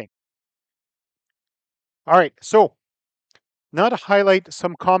is working. All right, so now to highlight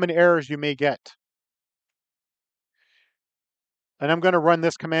some common errors you may get. And I'm going to run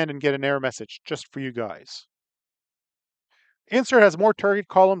this command and get an error message just for you guys. Insert has more target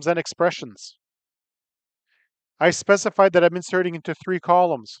columns than expressions. I specified that I'm inserting into 3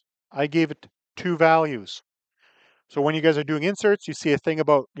 columns. I gave it 2 values. So when you guys are doing inserts, you see a thing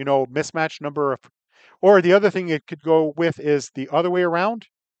about, mismatch number of, or the other thing it could go with is the other way around,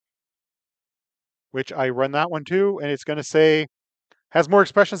 which I run that one too, and it's going to say has more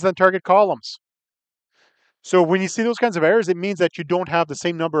expressions than target columns. So when you see those kinds of errors, it means that you don't have the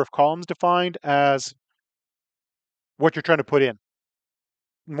same number of columns defined as what you're trying to put in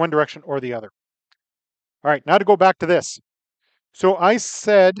one direction or the other. All right, now to go back to this. So I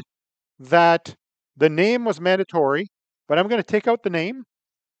said that the name was mandatory, but I'm going to take out the name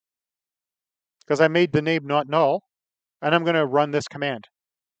because I made the name not null, and I'm going to run this command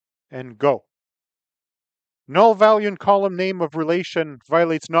and go. Null value in column name of relation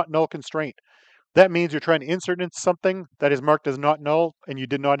violates not null constraint. That means you're trying to insert into something that is marked as not null and you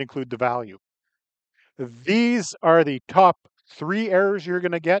did not include the value. These are the top 3 errors you're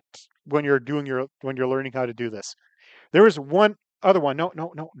going to get when you're learning how to do this. There is one other one.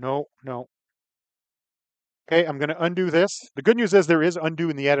 No. Okay, I'm going to undo this. The good news is there is undo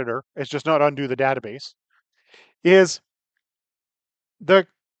in the editor. It's just not undo the database.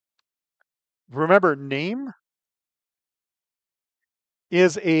 Remember, name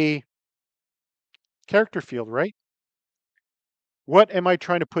is a character field, right? What am I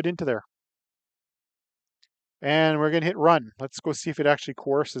trying to put into there? And we're going to hit run. Let's go see if it actually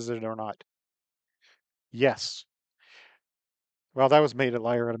coerces it or not. Yes. Well, that was made a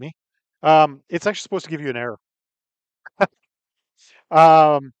liar out of me. It's actually supposed to give you an error.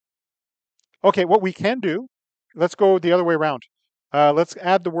 um, okay, what we can do, let's go the other way around. Let's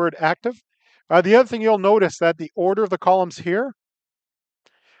add the word active. The other thing you'll notice that the order of the columns here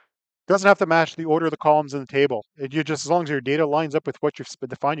doesn't have to match the order of the columns in the table. You just, as long as your data lines up with what you've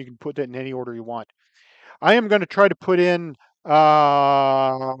defined, you can put it in any order you want. I am going to try to put in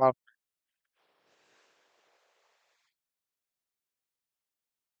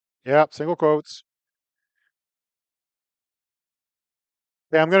yeah, single quotes.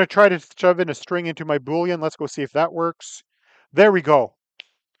 Okay, I'm going to try to shove in a string into my Boolean. Let's go see if that works. There we go.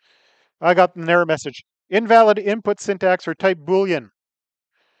 I got an error message. Invalid input syntax or type Boolean.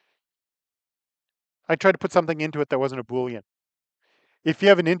 I tried to put something into it that wasn't a Boolean. If you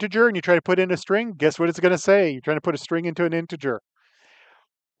have an integer and you try to put in a string, guess what it's going to say? You're trying to put a string into an integer.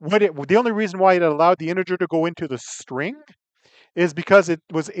 The only reason why it allowed the integer to go into the string is because it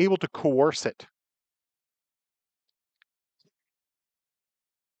was able to coerce it.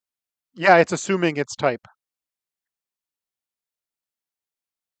 Yeah, it's assuming its type.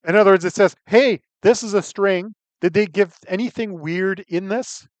 In other words, it says, hey, this is a string. Did they give anything weird in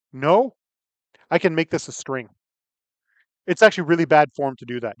this? No. I can make this a string. It's actually really bad form to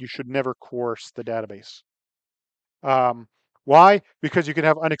do that. You should never coerce the database. Why? Because you can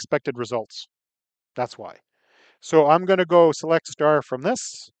have unexpected results. That's why. So I'm going to go select star from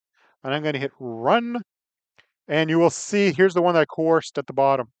this, and I'm going to hit run, and you will see, here's the one that I coerced at the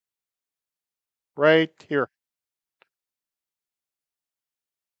bottom. Right here.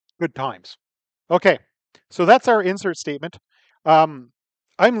 Good times. Okay, so that's our insert statement. I'm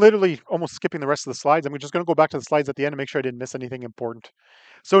literally almost skipping the rest of the slides. I'm just going to go back to the slides at the end and make sure I didn't miss anything important.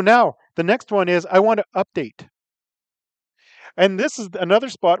 So now, the next one is I want to update. And this is another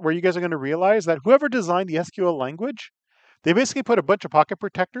spot where you guys are going to realize that whoever designed the SQL language, they basically put a bunch of pocket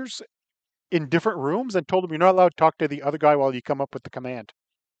protectors in different rooms and told them you're not allowed to talk to the other guy while you come up with the command.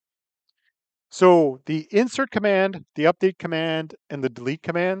 So the insert command, the update command, and the delete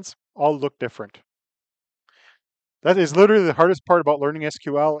commands all look different. That is literally the hardest part about learning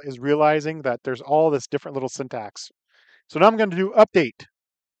SQL, is realizing that there's all this different little syntax. So now I'm going to do update.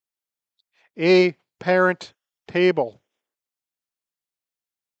 A parent table.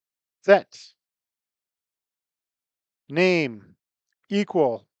 Set. Name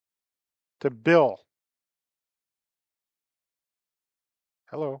equal to Bill.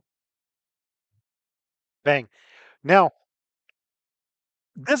 Hello. Bang. Now,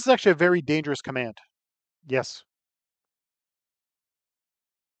 this is actually a very dangerous command. Yes.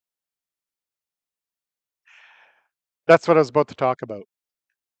 That's what I was about to talk about.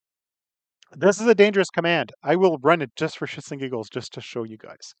 This is a dangerous command. I will run it just for shits and giggles, just to show you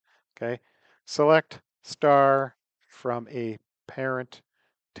guys. Okay. Select star from a parent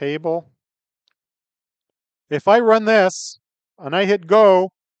table. If I run this and I hit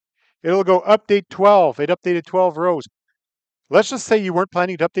go, it'll go update 12. It updated 12 rows. Let's just say you weren't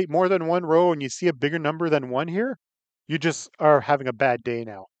planning to update more than one row and you see a bigger number than one here. You just are having a bad day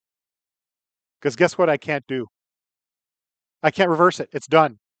now. Because guess what I can't do? I can't reverse it. It's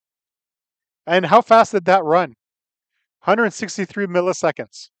done. And how fast did that run? 163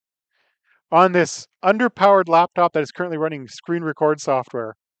 milliseconds on this underpowered laptop that is currently running screen record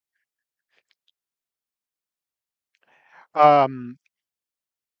software. Um,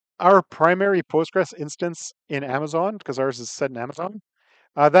 our primary Postgres instance in Amazon, because ours is set in Amazon,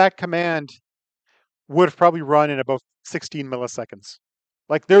 that command would have probably run in about 16 milliseconds.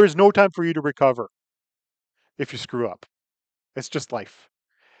 Like, there is no time for you to recover if you screw up. It's just life.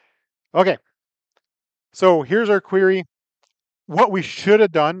 Okay, so here's our query. What we should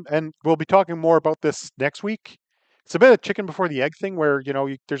have done, and we'll be talking more about this next week. It's a bit of chicken before the egg thing where,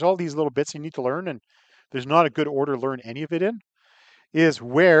 there's all these little bits you need to learn, and there's not a good order to learn any of it in, is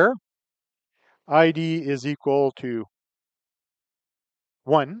where ID is equal to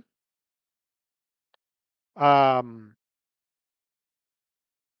 1. And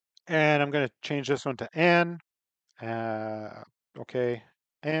I'm going to change this one to Anne. Okay,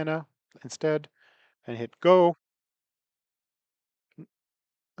 Anna instead, and hit go.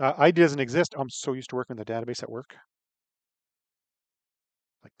 ID doesn't exist. I'm so used to working with the database at work.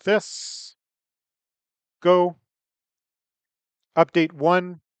 Like this. Go. Update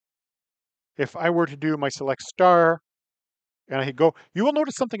 1. If I were to do my select star and I hit go, you will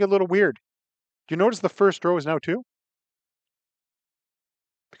notice something a little weird. Do you notice the first row is now 2?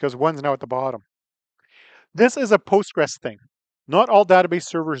 Because 1's now at the bottom. This is a Postgres thing. Not all database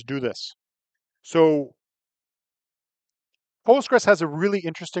servers do this. So Postgres has a really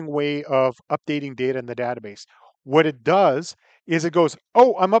interesting way of updating data in the database. What it does is it goes,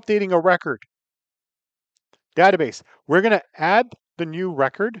 oh, I'm updating a record. Database, we're going to add the new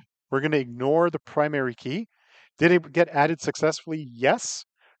record. We're going to ignore the primary key. Did it get added successfully? Yes.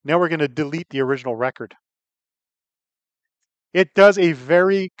 Now we're going to delete the original record. It does a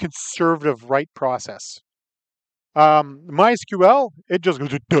very conservative write process. MySQL, it just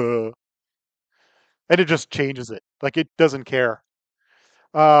goes, duh, and it just changes it. Like it doesn't care.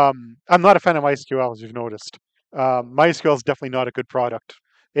 I'm not a fan of MySQL, as you've noticed. MySQL is definitely not a good product.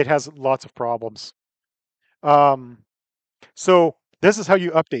 It has lots of problems. So this is how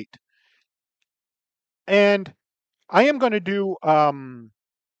you update. And I am going to do, and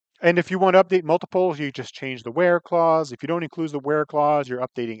if you want to update multiples, you just change the where clause. If you don't include the where clause, you're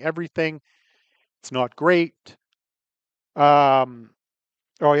updating everything. It's not great. Oh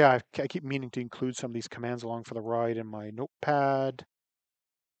yeah, I keep meaning to include some of these commands along for the ride in my notepad.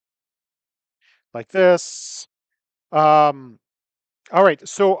 Like this. All right,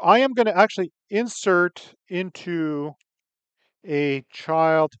 so I am going to actually insert into a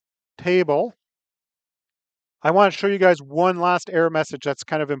child table. I want to show you guys one last error message that's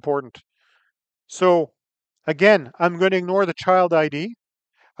kind of important. So again, I'm going to ignore the child ID.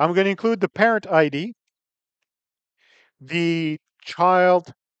 I'm going to include the parent ID, the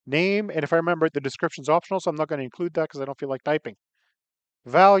child name, and if I remember, the description's optional, so I'm not going to include that because I don't feel like typing.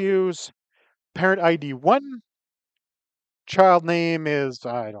 Values, parent ID 1, child name is,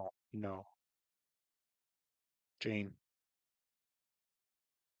 I don't know, Jane.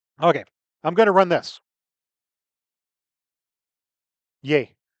 Okay, I'm going to run this.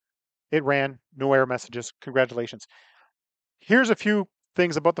 Yay, it ran, no error messages, congratulations. Here's a few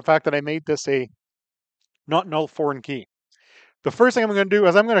things about the fact that I made this a not null foreign key. The first thing I'm going to do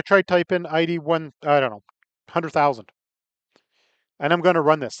is I'm going to try type in ID 1, I don't know, 100,000. And I'm going to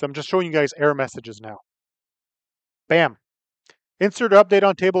run this. I'm just showing you guys error messages now. Bam. Insert update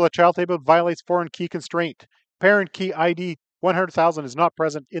on table. A child table violates foreign key constraint. Parent key ID 100,000 is not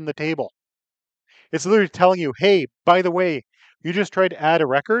present in the table. It's literally telling you, hey, by the way, you just tried to add a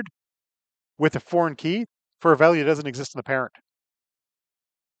record with a foreign key for a value that doesn't exist in the parent.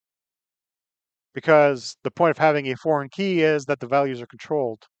 Because the point of having a foreign key is that the values are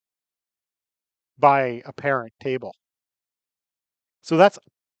controlled by a parent table. So that's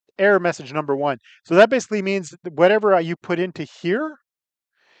error message number 1. So that basically means that whatever you put into here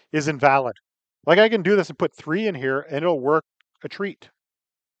is invalid. Like I can do this and put 3 in here and it'll work a treat.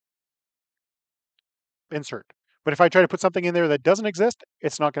 Insert. But if I try to put something in there that doesn't exist,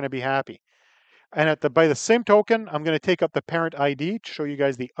 it's not going to be happy. And by the same token, I'm going to take up the parent ID to show you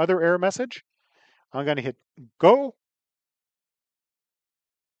guys the other error message. I'm going to hit go.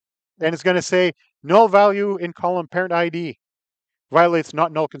 And it's going to say null value in column parent ID violates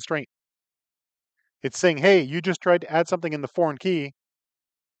not null constraint. It's saying, hey, you just tried to add something in the foreign key.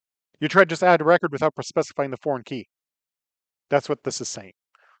 You tried to just add a record without specifying the foreign key. That's what this is saying.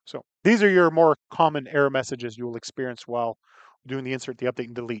 So these are your more common error messages you will experience while doing the insert, the update,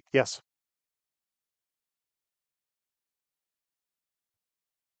 and delete. Yes.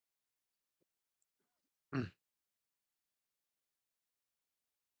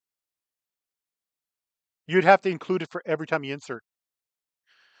 You'd have to include it for every time you insert.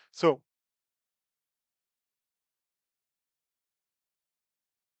 So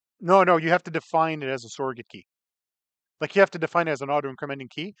no, you have to define it as a surrogate key. Like you have to define it as an auto-incrementing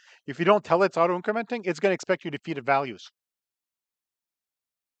key. If you don't tell it it's auto-incrementing, it's going to expect you to feed it values.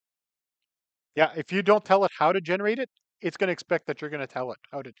 Yeah, if you don't tell it how to generate it, it's going to expect that you're going to tell it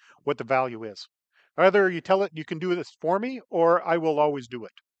what the value is. Either you tell it you can do this for me, or I will always do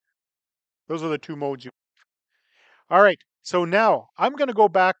it. Those are the two modes you. All right, so now I'm going to go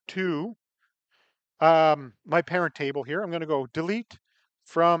back to my parent table here. I'm going to go delete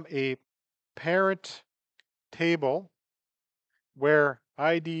from a parent table where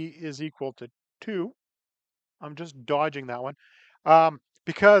ID is equal to 2. I'm just dodging that one.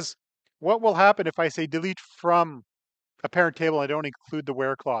 Because what will happen if I say delete from a parent table and I don't include the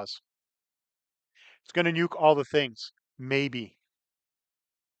where clause? It's going to nuke all the things. Maybe.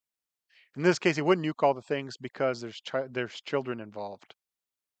 In this case, it wouldn't nuke all the things because there's children involved.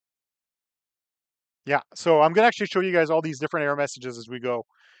 Yeah, so I'm going to actually show you guys all these different error messages as we go.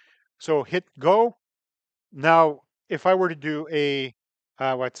 So hit go. Now, if I were to do a,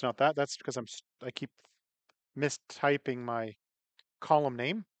 well, it's not that. That's because I keep mistyping my column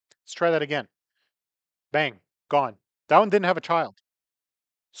name. Let's try that again. Bang, gone. That one didn't have a child.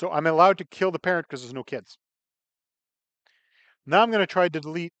 So I'm allowed to kill the parent because there's no kids. Now I'm going to try to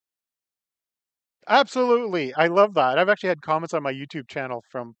delete. Absolutely. I love that. I've actually had comments on my YouTube channel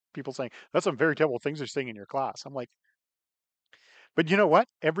from people saying, that's some very terrible things you're saying in your class. I'm like, but you know what?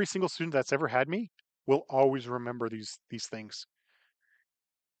 Every single student that's ever had me will always remember these things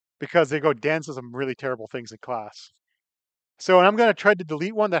because they go, Dan says some really terrible things in class. So I'm going to try to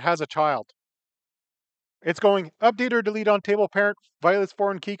delete one that has a child. It's going update or delete on table parent violates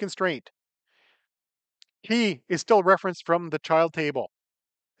foreign key constraint. Key is still referenced from the child table.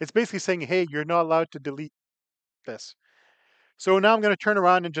 It's basically saying, hey, you're not allowed to delete this. So now I'm going to turn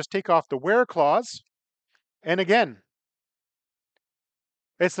around and just take off the where clause. And again,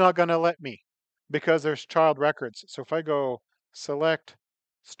 it's not going to let me because there's child records. So if I go select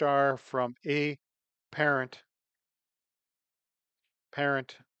star from a parent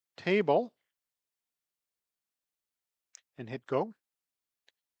table and hit go,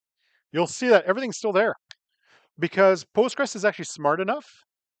 you'll see that everything's still there because Postgres is actually smart enough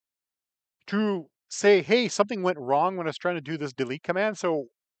to say, hey, something went wrong when I was trying to do this delete command. So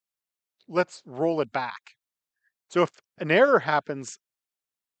let's roll it back. So if an error happens,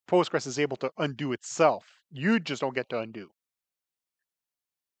 Postgres is able to undo itself. You just don't get to undo.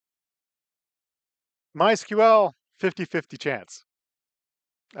 MySQL, 50-50 chance.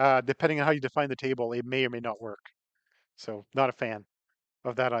 Depending on how you define the table, it may or may not work. So not a fan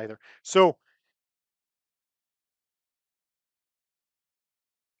of that either. So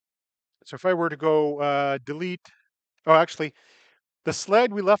if I were to go delete, oh, actually, the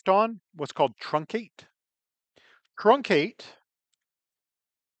slide we left on was called truncate. Truncate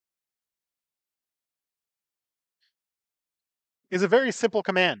is a very simple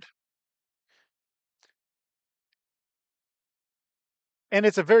command. And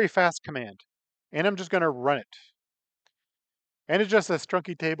it's a very fast command. And I'm just going to run it. And it just says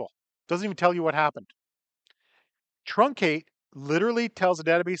truncate table. Doesn't even tell you what happened. Truncate literally tells the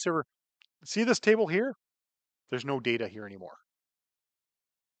database server, see this table here? There's no data here anymore.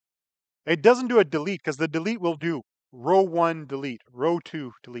 It doesn't do a delete because the delete will do row 1 delete, row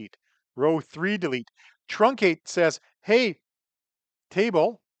 2 delete, row 3 delete. Truncate says, hey,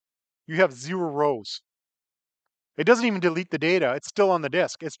 table, you have 0 rows. It doesn't even delete the data. It's still on the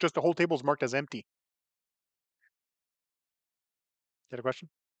disk. It's just the whole table is marked as empty. You got a question?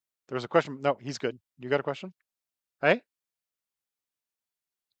 There was a question. No, he's good. You got a question? Hey?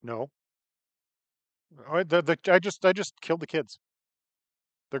 No. I just killed the kids.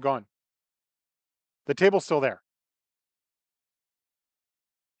 They're gone. The table's still there.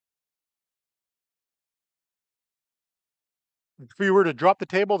 If we were to drop the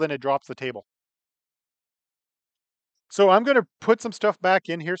table, then it drops the table. So I'm going to put some stuff back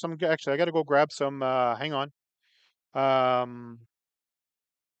in here. So actually, I got to go grab some. Hang on. Um,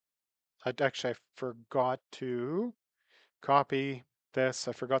 I forgot to copy this.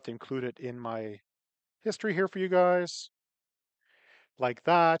 I forgot to include it in my history here for you guys, like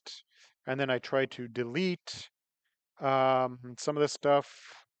that. And then I tried to delete some of this stuff,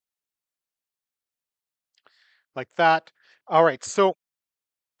 like that. All right, so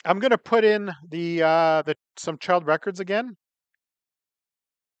I'm going to put in the some child records again.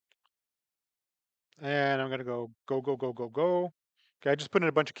 And I'm going to go. Okay, I just put in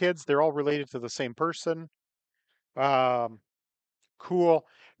a bunch of kids. They're all related to the same person. Cool.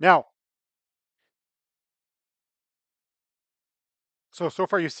 Now, so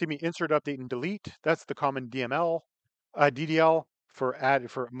far you see me insert, update, and delete. That's the common DDL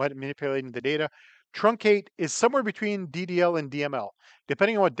for manipulating the data. Truncate is somewhere between DDL and DML.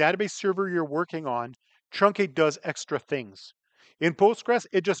 Depending on what database server you're working on, truncate does extra things. In Postgres,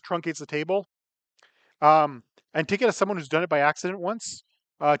 it just truncates the table. And take it as someone who's done it by accident once,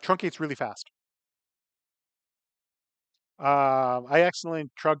 truncate's really fast. I accidentally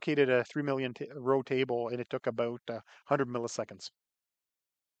truncated a 3 million row table and it took about 100 milliseconds.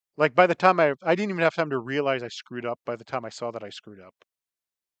 Like by the time I didn't even have time to realize I screwed up by the time I saw that I screwed up.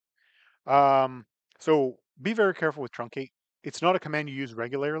 So be very careful with truncate. It's not a command you use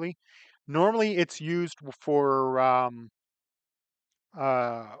regularly. Normally, it's used for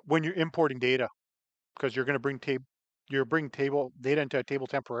when you're importing data because you're going to bring table data into a table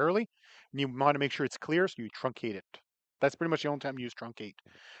temporarily, and you want to make sure it's clear, so you truncate it. That's pretty much the only time you use truncate.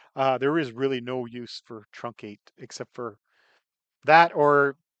 There is really no use for truncate except for that,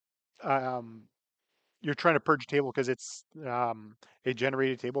 or um, you're trying to purge a table because it's a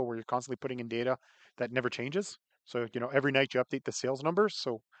generated table where you're constantly putting in data that never changes. So every night you update the sales numbers,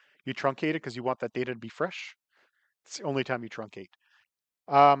 so you truncate it because you want that data to be fresh. It's the only time you truncate.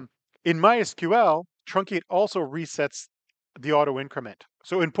 Um, in MySQL, truncate also resets the auto increment.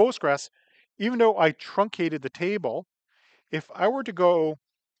 So in Postgres, even though I truncated the table, if I were to go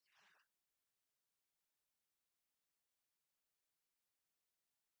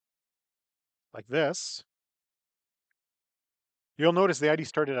like this, you'll notice the ID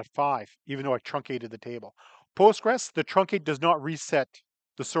started at 5, even though I truncated the table. Postgres, the truncate does not reset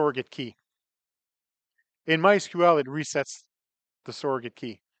the surrogate key. In MySQL, it resets the surrogate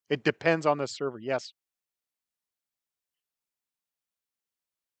key. It depends on the server, yes.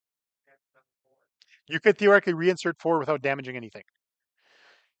 You could theoretically reinsert 4 without damaging anything.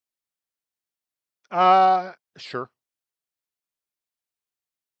 Sure.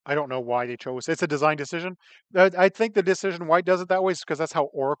 I don't know why they chose. It's a design decision. I think the decision why it does it that way is because that's how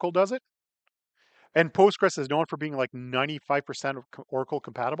Oracle does it. And Postgres is known for being like 95% of Oracle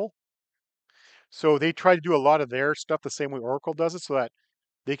compatible. So they try to do a lot of their stuff the same way Oracle does it so that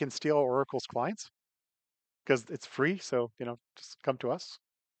they can steal Oracle's clients because it's free. So, just come to us.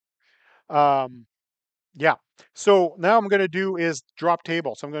 Um, yeah. So now I'm going to do is drop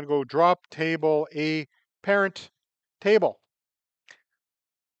table. So I'm going to go drop table a parent table.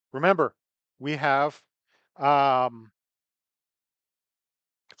 Remember, we have um,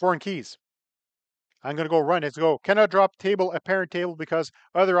 foreign keys. I'm going to go run. Let's go. Cannot drop table a parent table because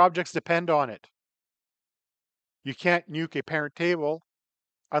other objects depend on it. You can't nuke a parent table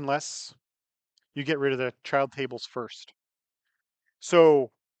unless you get rid of the child tables first.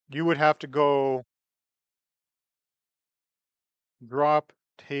 So you would have to go drop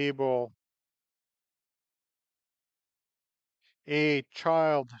table a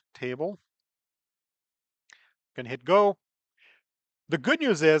child table. Going to hit go. The good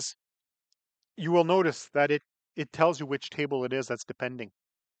news is you will notice that it tells you which table it is that's depending.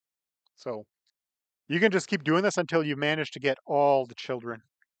 So you can just keep doing this until you manage to get all the children.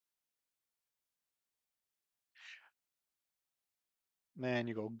 And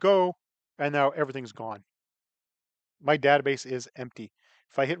you go, and now everything's gone. My database is empty.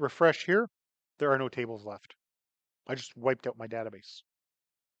 If I hit refresh here, there are no tables left. I just wiped out my database.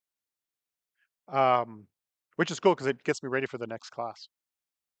 Which is cool because it gets me ready for the next class.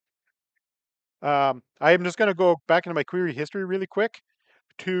 I am just going to go back into my query history really quick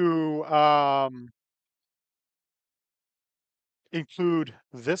to include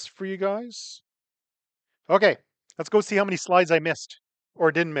this for you guys. Okay, let's go see how many slides I missed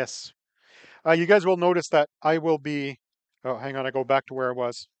or didn't miss. You guys will notice that I will be, oh, hang on, I go back to where I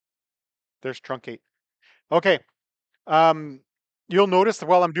was. There's truncate. Okay, you'll notice that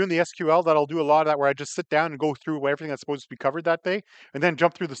while I'm doing the SQL that I'll do a lot of that where I just sit down and go through everything that's supposed to be covered that day and then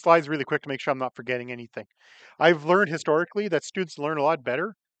jump through the slides really quick to make sure I'm not forgetting anything. I've learned historically that students learn a lot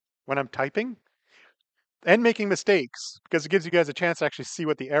better when I'm typing and making mistakes because it gives you guys a chance to actually see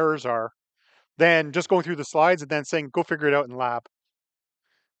what the errors are than just going through the slides and then saying, go figure it out in lab.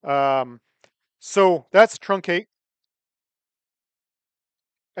 So that's truncate.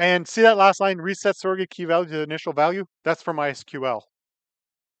 And see that last line, reset surrogate key value to the initial value? That's for MySQL,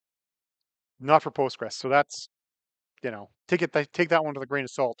 not for Postgres. So that's, take that one with a grain of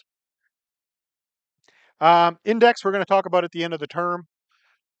salt. Index, we're going to talk about at the end of the term.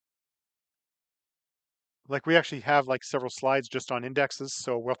 Like we actually have like several slides just on indexes.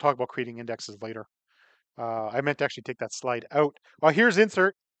 So we'll talk about creating indexes later. I meant to actually take that slide out. Well, here's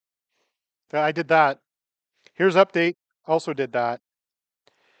insert. I did that. Here's update. Also did that.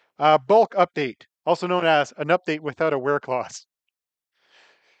 Bulk update, also known as an update without a where clause.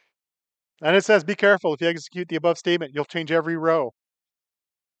 And it says, be careful. If you execute the above statement, you'll change every row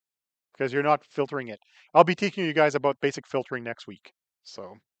because you're not filtering it. I'll be teaching you guys about basic filtering next week.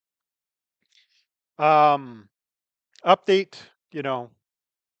 So, update,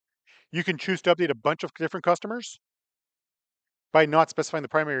 you can choose to update a bunch of different customers. By not specifying the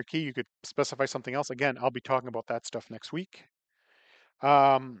primary key, you could specify something else. Again, I'll be talking about that stuff next week.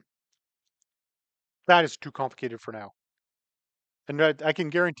 That is too complicated for now. And I can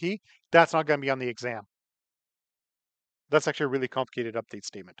guarantee that's not going to be on the exam. That's actually a really complicated update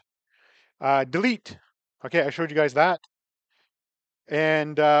statement. Delete. Okay, I showed you guys that.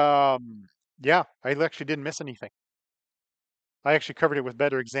 And yeah, I actually didn't miss anything. I actually covered it with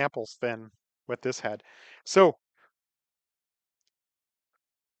better examples than what this had. So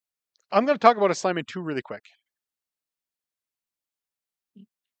I'm going to talk about assignment 2 really quick.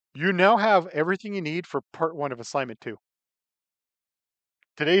 You now have everything you need for part 1 of assignment 2.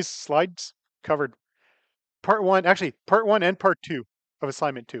 Today's slides covered part 1, actually part 1 and part 2 of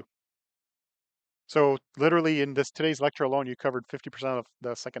assignment 2. So literally in today's lecture alone, you covered 50% of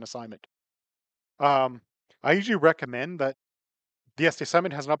the second assignment. Um, I usually recommend that the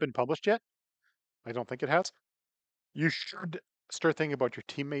assignment has not been published yet. I don't think it has. You should start thinking about your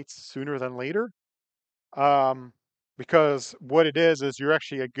teammates sooner than later. Because what it is you're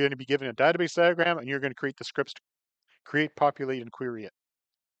actually going to be given a database diagram and you're going to create the scripts to create, populate, and query it.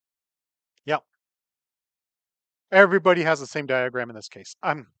 Yeah. Everybody has the same diagram in this case.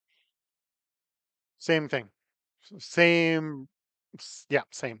 Same thing. Same, yeah,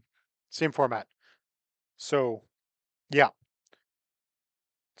 same format. So, yeah.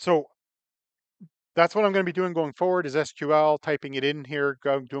 So that's what I'm going to be doing going forward is SQL, typing it in here,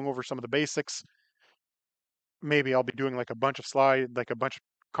 doing over some of the basics. Maybe I'll be doing like a bunch of slides, like a bunch of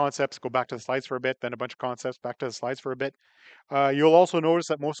concepts, go back to the slides for a bit, then a bunch of concepts, back to the slides for a bit. You'll also notice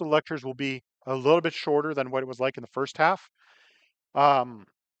that most of the lectures will be a little bit shorter than what it was like in the first half.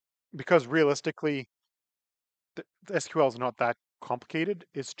 Because realistically, the SQL is not that complicated.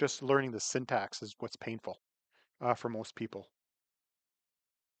 It's just learning the syntax is what's painful for most people.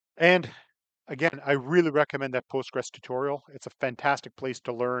 And again, I really recommend that Postgres tutorial. It's a fantastic place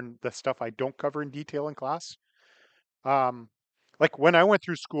to learn the stuff I don't cover in detail in class. Like when I went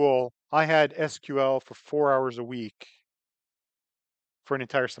through school, I had SQL for 4 hours a week for an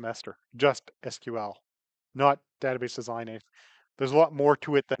entire semester, just SQL, not database design. There's a lot more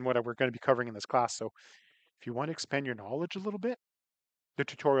to it than what we're going to be covering in this class. So if you want to expand your knowledge a little bit, the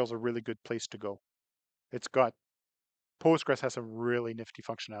tutorial is a really good place to go. It's got Postgres has some really nifty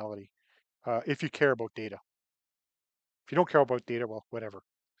functionality if you care about data. If you don't care about data, well, whatever.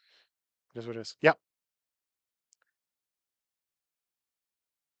 It is what it is. Yeah.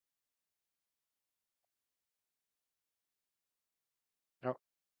 No,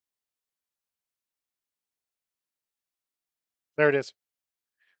 there it is.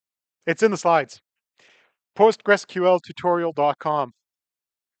 It's in the slides. PostgreSQLtutorial.com.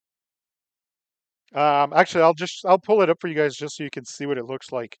 Actually, I'll pull it up for you guys just so you can see what it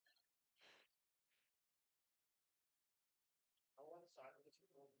looks like.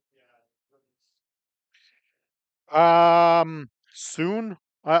 Soon.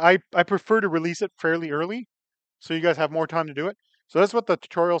 I prefer to release it fairly early, so you guys have more time to do it. So that's what the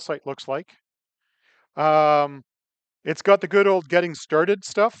tutorial site looks like. Um, it's got the good old getting started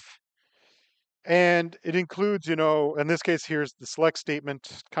stuff, and it includes, in this case, here's the select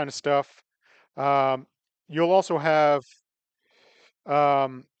statement kind of stuff. Um, you'll also have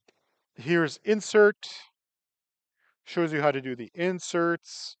here's insert, shows you how to do the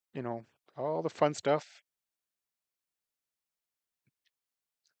inserts, all the fun stuff.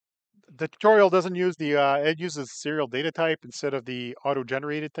 The tutorial doesn't use it uses serial data type instead of the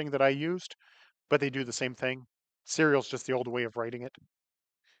auto-generated thing that I used, but they do the same thing. Serial's just the old way of writing it.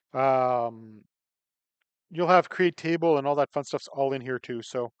 Um, you'll have create table and all that fun stuff's all in here too.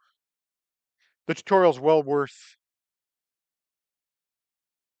 So the tutorial's well worth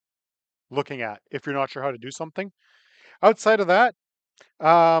looking at if you're not sure how to do something. Outside of that,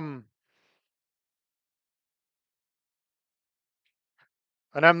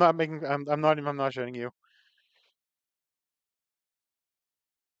 and I'm not showing you.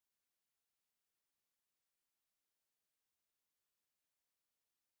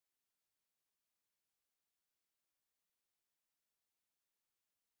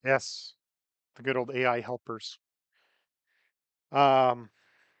 Yes, the good old AI helpers. Um,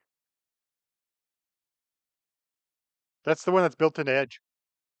 that's the one that's built into Edge.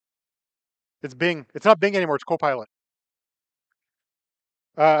 It's Bing. It's not Bing anymore. It's Copilot.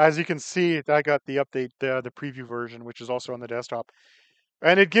 As you can see, I got the update, the preview version, which is also on the desktop,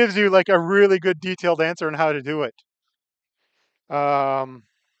 and it gives you like a really good detailed answer on how to do it. I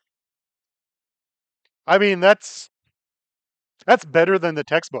mean, that's better than the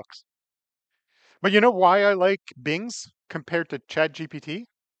textbooks. But you know why I like Bing's compared to ChatGPT?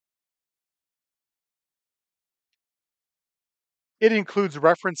 It includes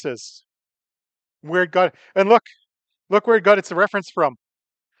references where it got, and look where it got its reference from.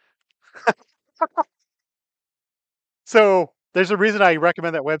 So there's a reason I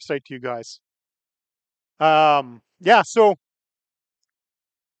recommend that website to you guys. Yeah, so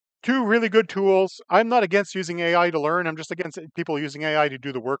Two really good tools. I'm not against using AI to learn. I'm just against people using AI to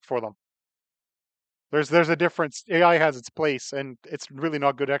do the work for them. There's a difference. AI has its place, and it's really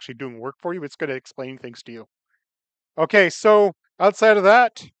not good at actually doing work for you. It's good at explaining things to you. Okay, so outside of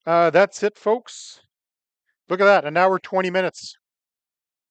that, that's it, folks. Look at that, an hour 20 minutes.